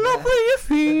all over your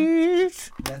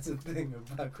feet. That's a thing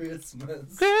about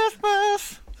Christmas.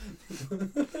 Christmas!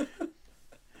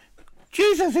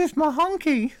 Jesus is my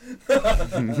honky.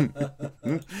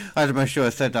 I had to make sure I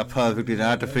said that perfectly. I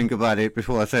had to think about it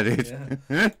before I said it.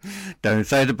 Yeah. Don't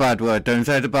say the bad word. Don't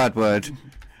say the bad word.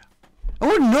 I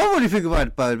wouldn't normally think about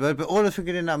the bad word, but all I was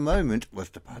thinking in that moment was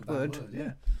the bad word.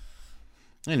 Yeah.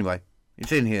 Anyway,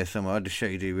 it's in here somewhere. I'll just show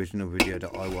you the original video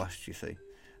that I watched, you see.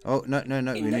 Oh, no,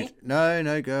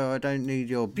 go. I don't need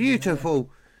your beautiful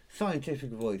scientific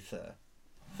voice, sir.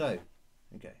 So,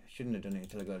 okay, I shouldn't have done it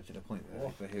until I got to the point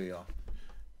where but here we are.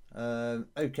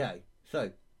 Okay,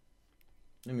 so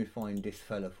let me find this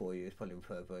fella for you. It's probably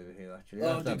further over here, actually.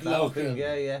 Oh, that's the Glock.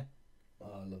 Yeah.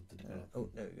 Oh, I love the Glock. Oh,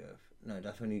 there we go. No,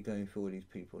 that's when you're going through all these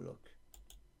people, look.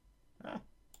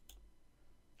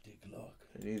 Dick Glock.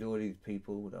 So these are all these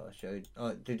people that I showed.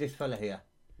 Oh, this fella here.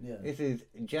 Yeah. This is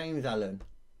James Allen.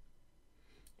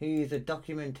 He's a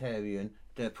documentarian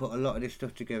that put a lot of this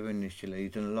stuff together initially.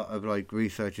 He's done a lot of like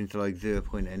research into like 0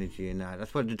 point energy and that.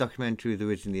 That's what the documentary was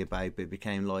originally about, but it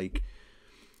became like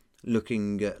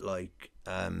looking at like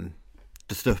the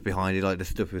stuff behind it, like the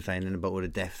stuff we were saying about all the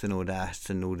deaths and all that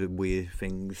and all the weird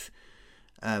things.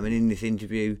 And in this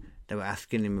interview, they were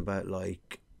asking him about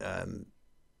like, and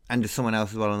there's someone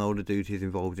else as well, an older dude who's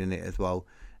involved in it as well,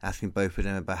 asking both of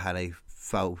them about how they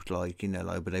felt, like, you know,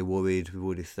 like, were they worried with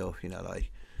all this stuff, you know,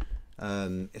 like,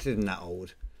 it isn't that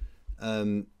old.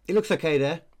 It looks okay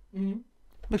there. Mm-hmm.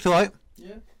 Looks alright.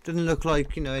 Yeah. Doesn't look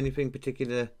like, you know, anything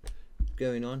particular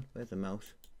going on. Where's the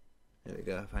mouse? There we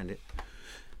go, I found it.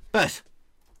 But,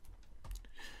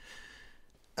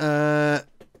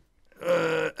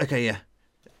 okay, yeah.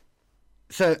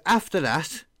 So after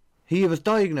that, he was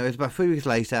diagnosed about 3 weeks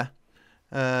later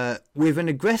with an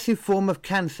aggressive form of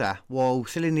cancer while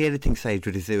still in the editing stage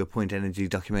with his 0 point energy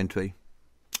documentary.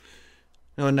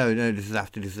 No, this is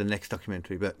after. This is the next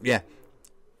documentary, but yeah.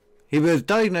 He was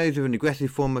diagnosed with an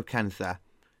aggressive form of cancer.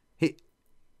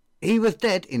 He was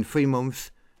dead in 3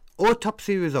 months.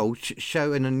 Autopsy results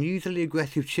show an unusually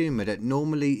aggressive tumour that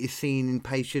normally is seen in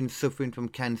patients suffering from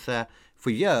cancer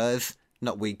for years,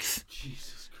 not weeks.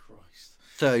 Jesus Christ.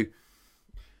 So,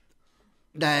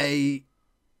 they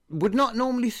would not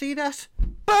normally see that,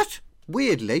 but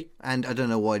weirdly, and I don't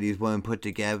know why these weren't put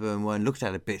together and weren't looked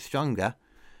at a bit stronger,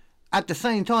 at the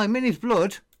same time in his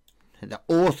blood, there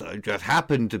also just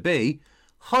happened to be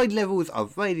high levels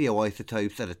of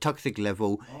radioisotopes at a toxic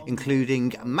level,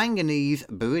 including manganese,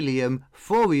 beryllium,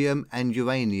 thorium and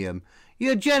uranium.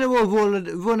 Your general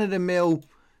run-of-the-mill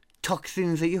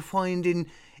toxins that you find in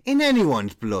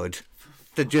anyone's blood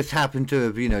that just happen to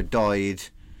have, you know, died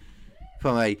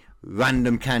from a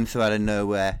random cancer out of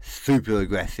nowhere, super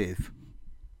aggressive.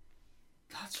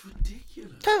 That's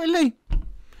ridiculous. Totally.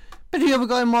 But the other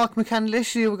guy, Mark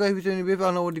McCandless, the other guy who was doing it with,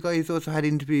 I know the guy who's also had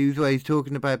interviews where he's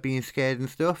talking about being scared and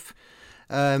stuff.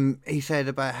 He said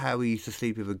about how he used to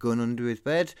sleep with a gun under his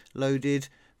bed, loaded,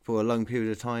 for a long period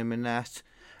of time and that.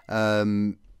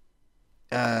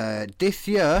 This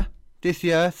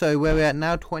year, so where we're at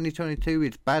now, 2022,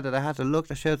 it's bad that I had to look,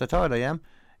 that shows how tired I am.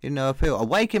 You know, I feel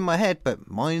awake in my head, but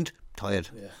mind tired.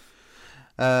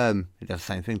 Yeah. It does the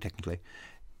same thing, technically.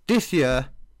 This year,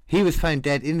 he was found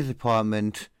dead in his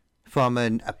apartment from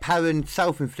an apparent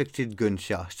self-inflicted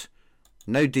gunshot.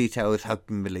 No details have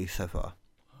been released so far.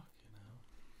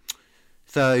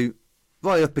 So,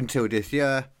 right up until this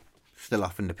year, still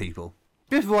offering the people.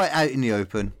 Just right out in the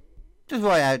open. Just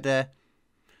right out there.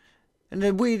 And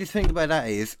the weirdest thing about that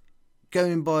is,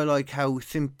 going by like how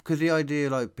simple, because the idea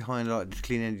like behind like this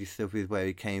clean energy stuff is where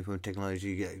it came from,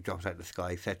 technology drops out of the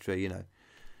sky, etc., you know.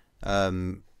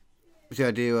 The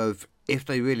idea of, if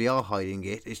they really are hiding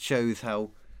it, it shows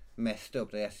how messed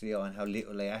up they actually are and how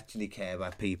little they actually care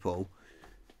about people.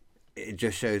 It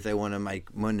just shows they want to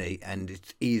make money, and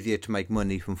it's easier to make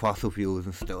money from fossil fuels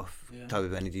and stuff, type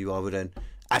of energy, rather than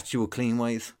actual clean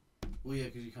ways. Well, yeah,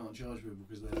 because you can't charge people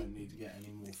because they don't need to get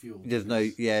any more fuel. There's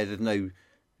no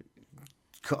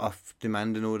cut off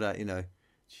demand and all that, you know.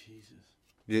 Jesus.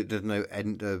 There's no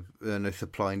end of no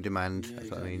supply and demand. Yeah, That's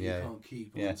exactly. what I mean. You Yeah. can't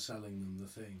keep on selling them the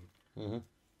thing. Mm-hmm.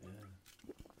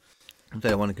 Yeah. They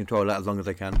don't want to control that as long as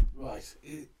they can. Right.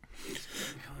 It's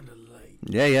getting kind of late.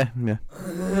 Yeah.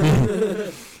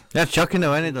 That's shocking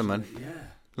though, ain't it, man? Yeah.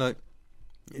 Like,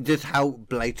 just how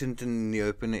blatant and in the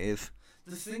open it is.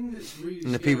 The thing that's really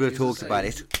And the people who scary talked about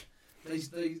is it.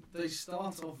 They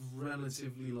start off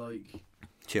relatively like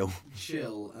Chill.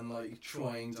 and like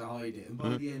trying to hide it, and by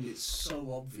the end it's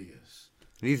so obvious.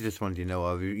 These are just ones you know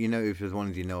of. You know, if there's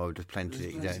ones you know of, there's plenty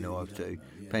that you don't know of too.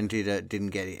 Plenty that didn't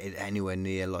get it anywhere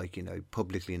near, like, you know,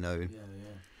 publicly known. Yeah.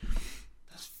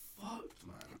 That's fucked,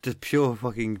 man. Just pure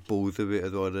fucking balls of it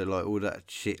as well. Like, all that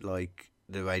shit, like,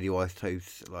 the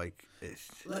radioisotopes, like,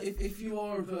 it's... Like, if you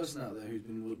are a person out there who's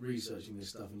been researching this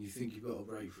stuff and you think you've got a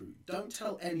breakthrough, don't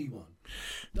tell anyone.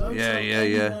 Don't tell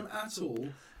anyone at all.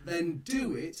 Then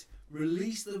do it.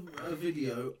 Release a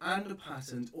video and a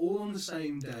patent all on the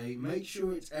same day. Make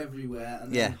sure it's everywhere,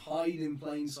 and then hide in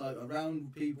plain sight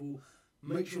around people.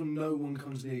 Make sure no one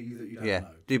comes near you that you don't know.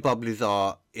 Do Bob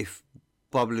Lazar, if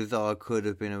Bob Lazar could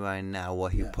have been around now,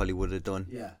 what he probably would have done.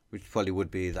 Yeah. Which probably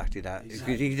would be exactly that.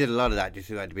 Because he did a lot of that just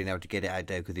without being able to get it out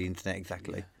there because of the internet,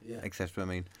 exactly. Yeah. Except for, I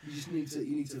mean... You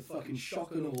need to fucking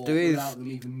shock and awe without them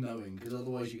even knowing, because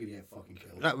otherwise you're going to get fucking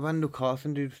killed. That Randall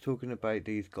Carlson dude was talking about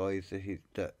these guys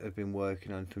that have been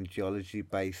working on some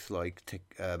geology-based, like,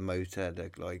 motor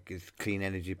that, like, is clean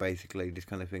energy, basically, this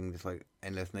kind of thing. Just, like,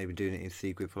 endless, and they've been doing it in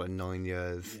secret for, like, 9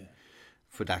 years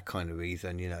for that kind of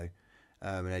reason, you know.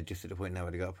 And they're just at the point now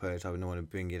where they got a prototype and they want to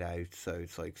bring it out, so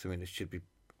it's like something that should be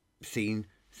seen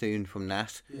soon from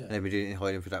that. And they've been doing it in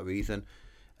hiding for that reason.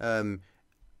 I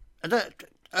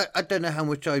don't know how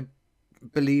much I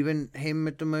believe in him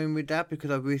at the moment with that, because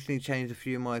I've recently changed a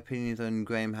few of my opinions on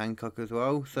Graham Hancock as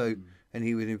well. So and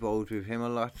he was involved with him a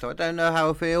lot, so I don't know how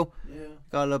I feel.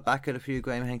 Got to look back at a few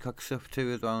Graham Hancock stuff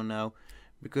too as well now,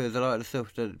 because a lot of the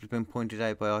stuff that's been pointed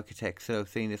out by architects that I've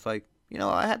seen, it's like, you know,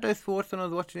 I had those thoughts when I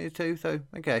was watching it too, so,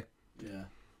 okay.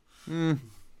 Yeah.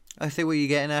 I see what you're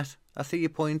getting at. I see your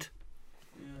point.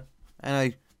 Yeah.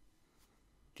 And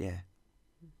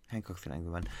Hancock's an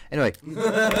angry man. Anyway.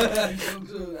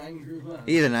 Hancock's an angry man.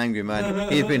 He's an angry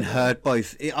man. He's been hurt by...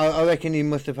 I reckon he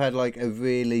must have had, like, a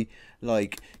really,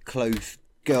 like, close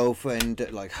girlfriend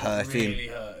that, like, hurt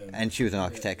him. And she was an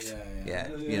architect. Yeah.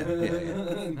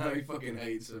 Now he fucking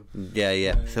hates him.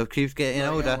 Yeah. So keeps getting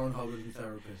older.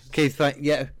 Keeps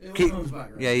saying,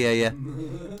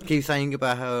 keeps saying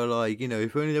about how, like, you know,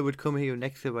 if only they would come here and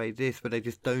excavate this, but they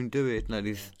just don't do it. No,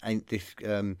 this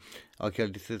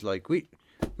archaeologist is like, we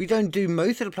don't do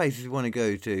most of the places we want to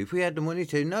go to. If we had the money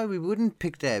to, no, we wouldn't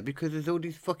pick there, because there's all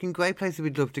these fucking great places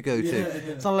we'd love to go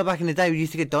to. It's not like back in the day we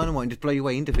used to get dynamite and just blow your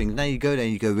way into things. Now you go there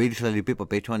and you go really slowly, bit by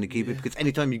bit, trying to keep it, because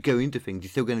anytime you go into things, you're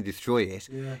still going to destroy it.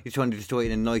 You're trying to destroy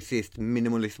it in the nicest,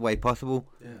 minimalist way possible.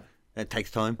 It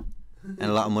takes time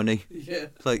and a lot of money.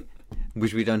 It's like,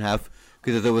 which we don't have,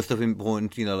 because there's other stuff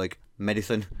important, you know, like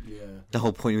medicine. The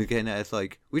whole point of getting at it's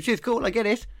like, which is cool, I get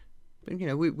it, but, you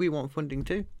know, we want funding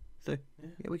too. So,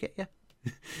 we get,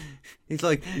 He's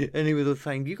like, and he was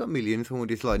saying, you got millions from all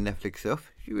this, like, Netflix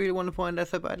stuff. If you really want to find out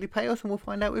so badly, pay us and we'll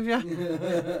find out with you.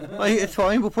 Like, it's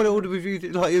fine, we'll put all the reviews,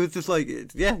 like, it was just like,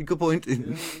 good point.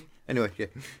 Anyway,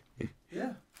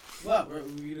 Yeah. Well, we're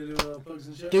going to do plugs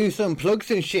and shit? Do some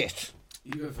plugs and shit.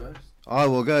 You go first. I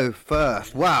will go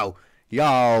first. Wow.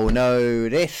 Y'all know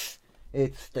this.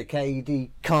 It's the KD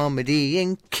Comedy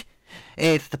Inc.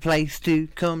 It's the place to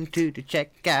come to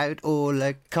check out all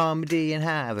the comedy and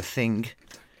have a sing.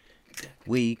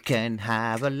 We can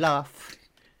have a laugh.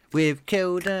 We've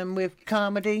killed them with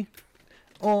comedy.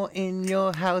 Or in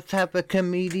your house have a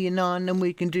comedian on and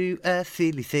we can do a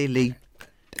silly.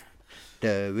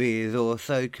 There is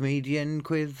also comedian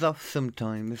quiz off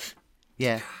sometimes.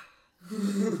 Yeah.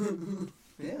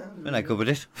 And I covered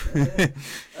it.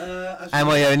 And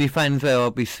my OnlyFans where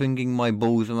I'll be swinging my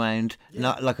balls around,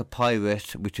 not like a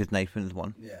pirate, which is Nathan's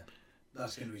one. Yeah,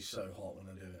 that's going to be so hot when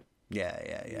I do it.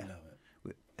 Yeah. You know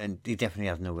it. And he definitely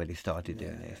hasn't already started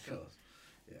doing this. Of course.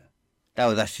 Yeah. That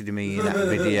was actually me in that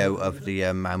video of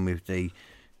the man with the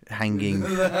hanging...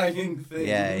 the hanging thing.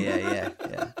 Yeah.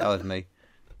 That was me.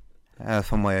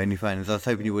 From my OnlyFans. I was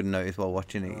hoping you wouldn't notice while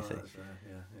watching it, you see. That's right.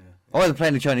 I wasn't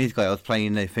playing the Chinese guy, I was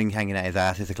playing the thing hanging out his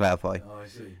ass, just to clarify. Oh, I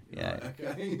see. Yeah. Right,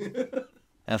 okay.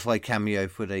 That's like cameo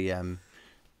for the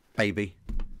baby.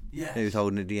 Yes. Who was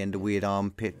holding at the end a weird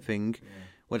armpit thing.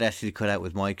 what they actually cut out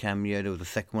was my cameo. There was a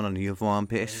second one on the other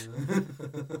armpit.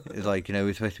 It's like, you know,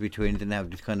 we're supposed to be twins and have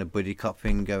this kind of buddy cop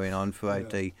thing going on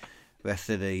throughout the rest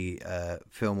of the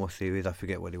film or series. I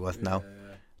forget what it was now.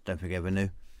 Yeah. Don't think I ever knew.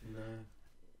 No.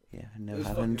 Yeah, I It never was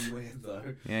happened. fucking weird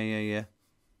though. Yeah.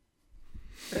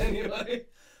 Anyway.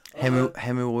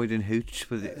 Hemorrhoid and Hooch,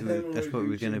 that's what we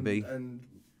were going to be.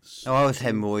 Oh, I was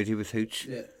hemorrhoid, he was Hooch.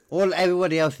 Yeah.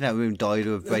 Everybody else in that room died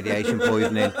of radiation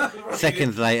poisoning.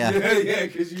 Seconds later. Yeah,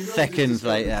 because you Seconds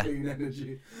later. Clean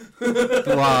energy.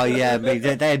 Well, yeah, I mean,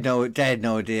 they had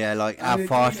no idea, like, how And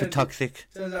fast clean the toxic.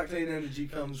 Turns out clean energy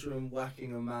comes from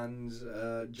whacking a man's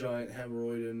giant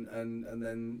hemorrhoid and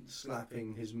then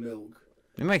slapping his milk.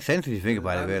 It makes sense when you think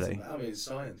about it, really. I mean, it's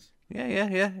science.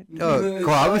 Yeah. Oh,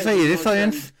 quite obviously it is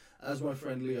science. As my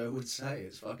friend Leo would say,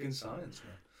 it's fucking science,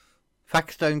 man.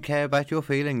 Facts don't care about your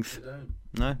feelings. They don't.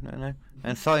 No.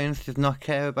 And science does not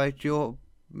care about your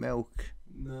milk.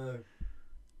 No.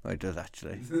 Well, it does,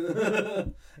 actually.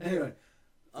 Anyway,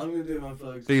 I'm going to do my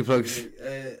plugs. Do your plugs.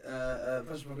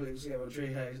 Post-apocalyptic metal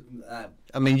treehouse.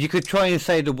 I mean, you could try and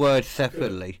say the word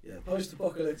separately. Yeah,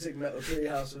 post-apocalyptic metal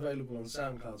treehouse available on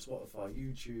SoundCloud, Spotify,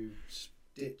 YouTube,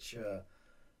 Stitcher,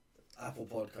 Apple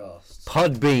Podcasts.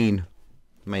 Podbean,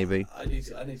 maybe. I need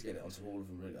to get it onto all of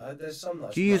them. Really, there's some.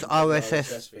 That Do you use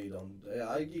RSS? RSS feed on?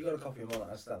 Yeah, you got a copy of them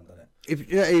on. I stand on it.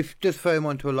 If just throw them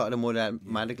onto a lot of them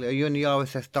automatically. Are you on the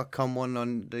RSS.com one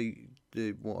on the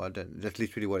what I don't? That's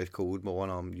literally what it's called. But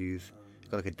one I'm use. It's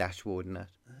got like a dashboard and that.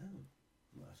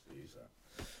 I'll have to use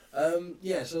that.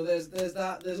 Yeah, so there's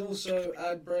that. There's also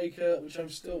Adbreaker, which I'm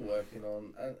still working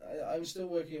on, and I'm still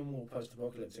working on more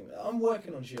post-apocalyptic. I'm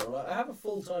working on shit. Right? I have a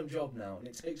full-time job now, and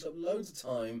it takes up loads of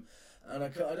time, and I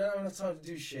don't have enough time to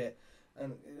do shit.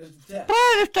 And yeah. But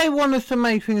if they want us to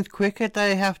make things quicker,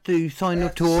 they have to sign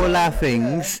up to all our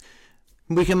things.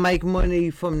 We can make money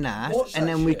from that, Watch and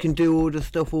that then we shit. can do all the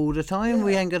stuff all the time. Yeah.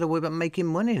 We ain't got to worry about making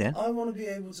money then. I want to be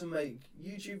able to make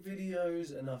YouTube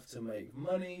videos enough to make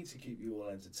money, to keep you all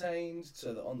entertained,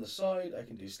 so that on the side I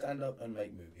can do stand-up and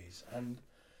make movies. And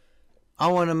I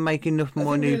want to make enough I think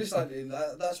money. realistically,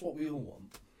 that's what we all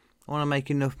want. I want to make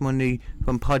enough money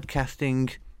from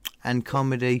podcasting and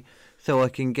comedy so I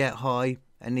can get high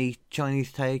and eat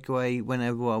Chinese takeaway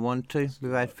whenever I want to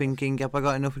without thinking, have I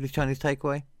got enough of this Chinese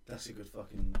takeaway? That's a good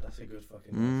fucking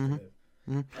Mhm.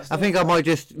 life. I think I might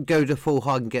just go the full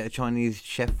hog and get a Chinese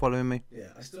chef following me.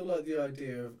 Yeah, I still like the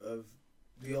idea of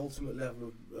the ultimate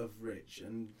level of rich,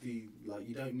 and you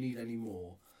don't need any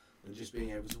more than just being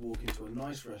able to walk into a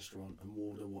nice restaurant and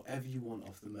order whatever you want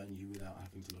off the menu without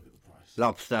having to look at the price.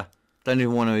 Lobster. Don't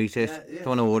even want to eat it. Yeah. Don't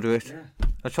want to order it. Yeah,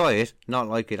 I'll try it. Not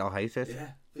like it. I'll hate it.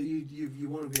 yeah. But you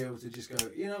want to be able to just go,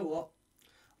 you know what?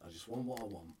 I just want what I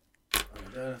want. And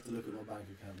I don't have to look at my bank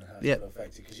account and how it's going to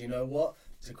affect it. Because you know what?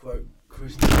 To quote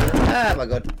Crystalia. Ah, my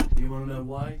God. You want to know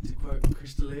why? To quote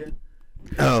Crystalia.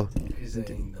 Oh. Because there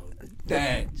ain't no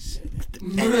dance in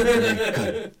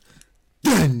Dun.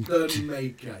 it. Doesn't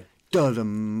make it.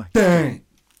 Dun. Dang.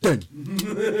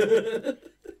 Dun.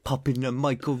 Popping the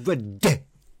Michael Ready.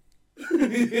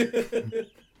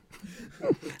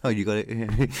 Oh, you got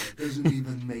it. Doesn't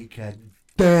even make a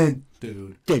dent,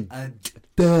 dude. Dun. A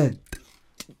dent.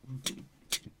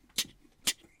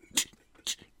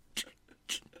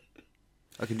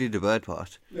 I can do the bird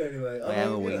part. Anyway, I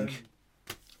am a wink.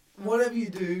 Whatever you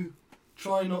do,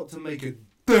 try not to make a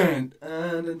dent.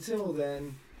 And until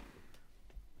then,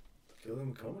 kill them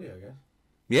with comedy, I guess.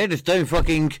 Yeah, just don't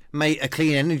fucking make a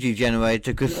clean energy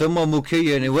generator because someone will kill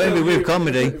you and it won't be with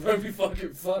comedy. It won't be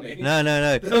fucking funny. No.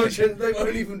 They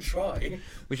won't even try.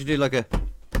 We should do like a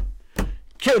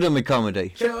kill them with comedy.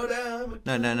 Kill them.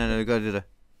 No. We gotta do the.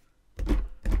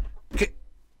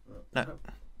 No.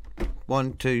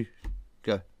 1, 2,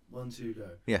 go. 1, 2, go.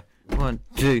 Yeah. 1,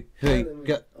 2, 3,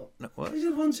 go. No, what? Is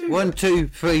it 1, 2? 1, 2,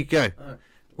 3, go. Alright.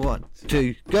 1,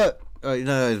 2, go. Oh,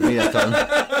 no, it's me that time.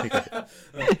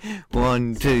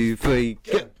 1, 2, 3,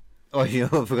 go. Oh, yeah,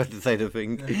 I forgot to say the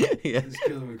thing. Yeah. Just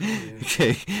kill them with comedy.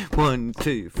 Okay. 1,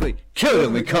 2, 3, kill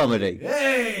them with comedy.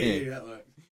 Hey! Yeah. That worked.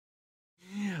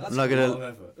 I'm not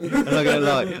gonna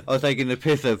lie. I was taking the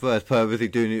piss at first, purposely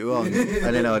doing it wrong,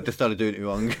 and then I just started doing it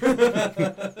wrong.